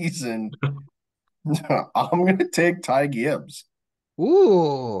season. I'm gonna take Ty Gibbs.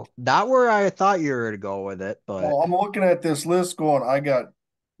 Ooh. Not where I thought you were gonna go with it, but Well, I'm looking at this list going, I got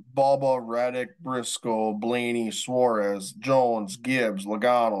Bubba, Reddick, Briscoe, Blaney, Suarez, Jones, Gibbs,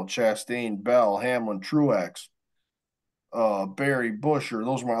 Logano, Chastain, Bell, Hamlin, Truex, Barry, Busher.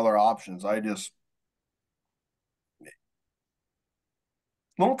 Those are my other options.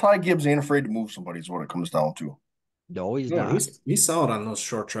 Little Ty Gibbs ain't afraid to move somebody is what it comes down to. no, he's No, not. he's solid on those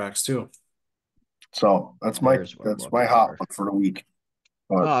short tracks too. So that's my There's what I'm that's my looking hot for. one for the week.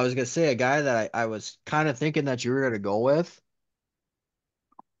 Oh, But I was gonna say a guy that I was kind of thinking that you were gonna go with,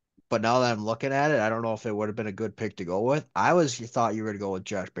 but now that I'm looking at it, I don't know if it would have been a good pick to go with. I was thought you were gonna go with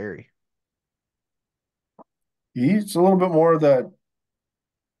Josh Berry. he's a little bit more of that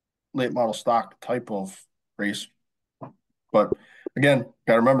late model stock type of race. But again,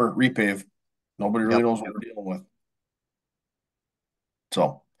 gotta remember repave. Nobody really Yep. knows what we're dealing with.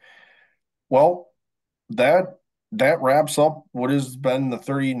 So well, that that wraps up what has been the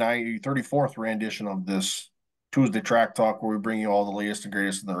 34th rendition of this Tuesday Track Talk, where we bring you all the latest and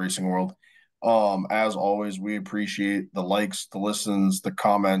greatest in the racing world. As always, we appreciate the likes, the listens, the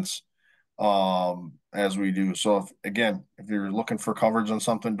comments, as we do. So if you're looking for coverage on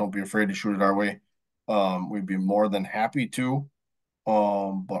something, don't be afraid to shoot it our way. We'd be more than happy to.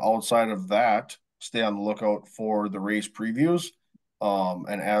 But outside of that, stay on the lookout for the race previews.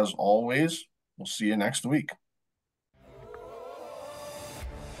 And as always, we'll see you next week.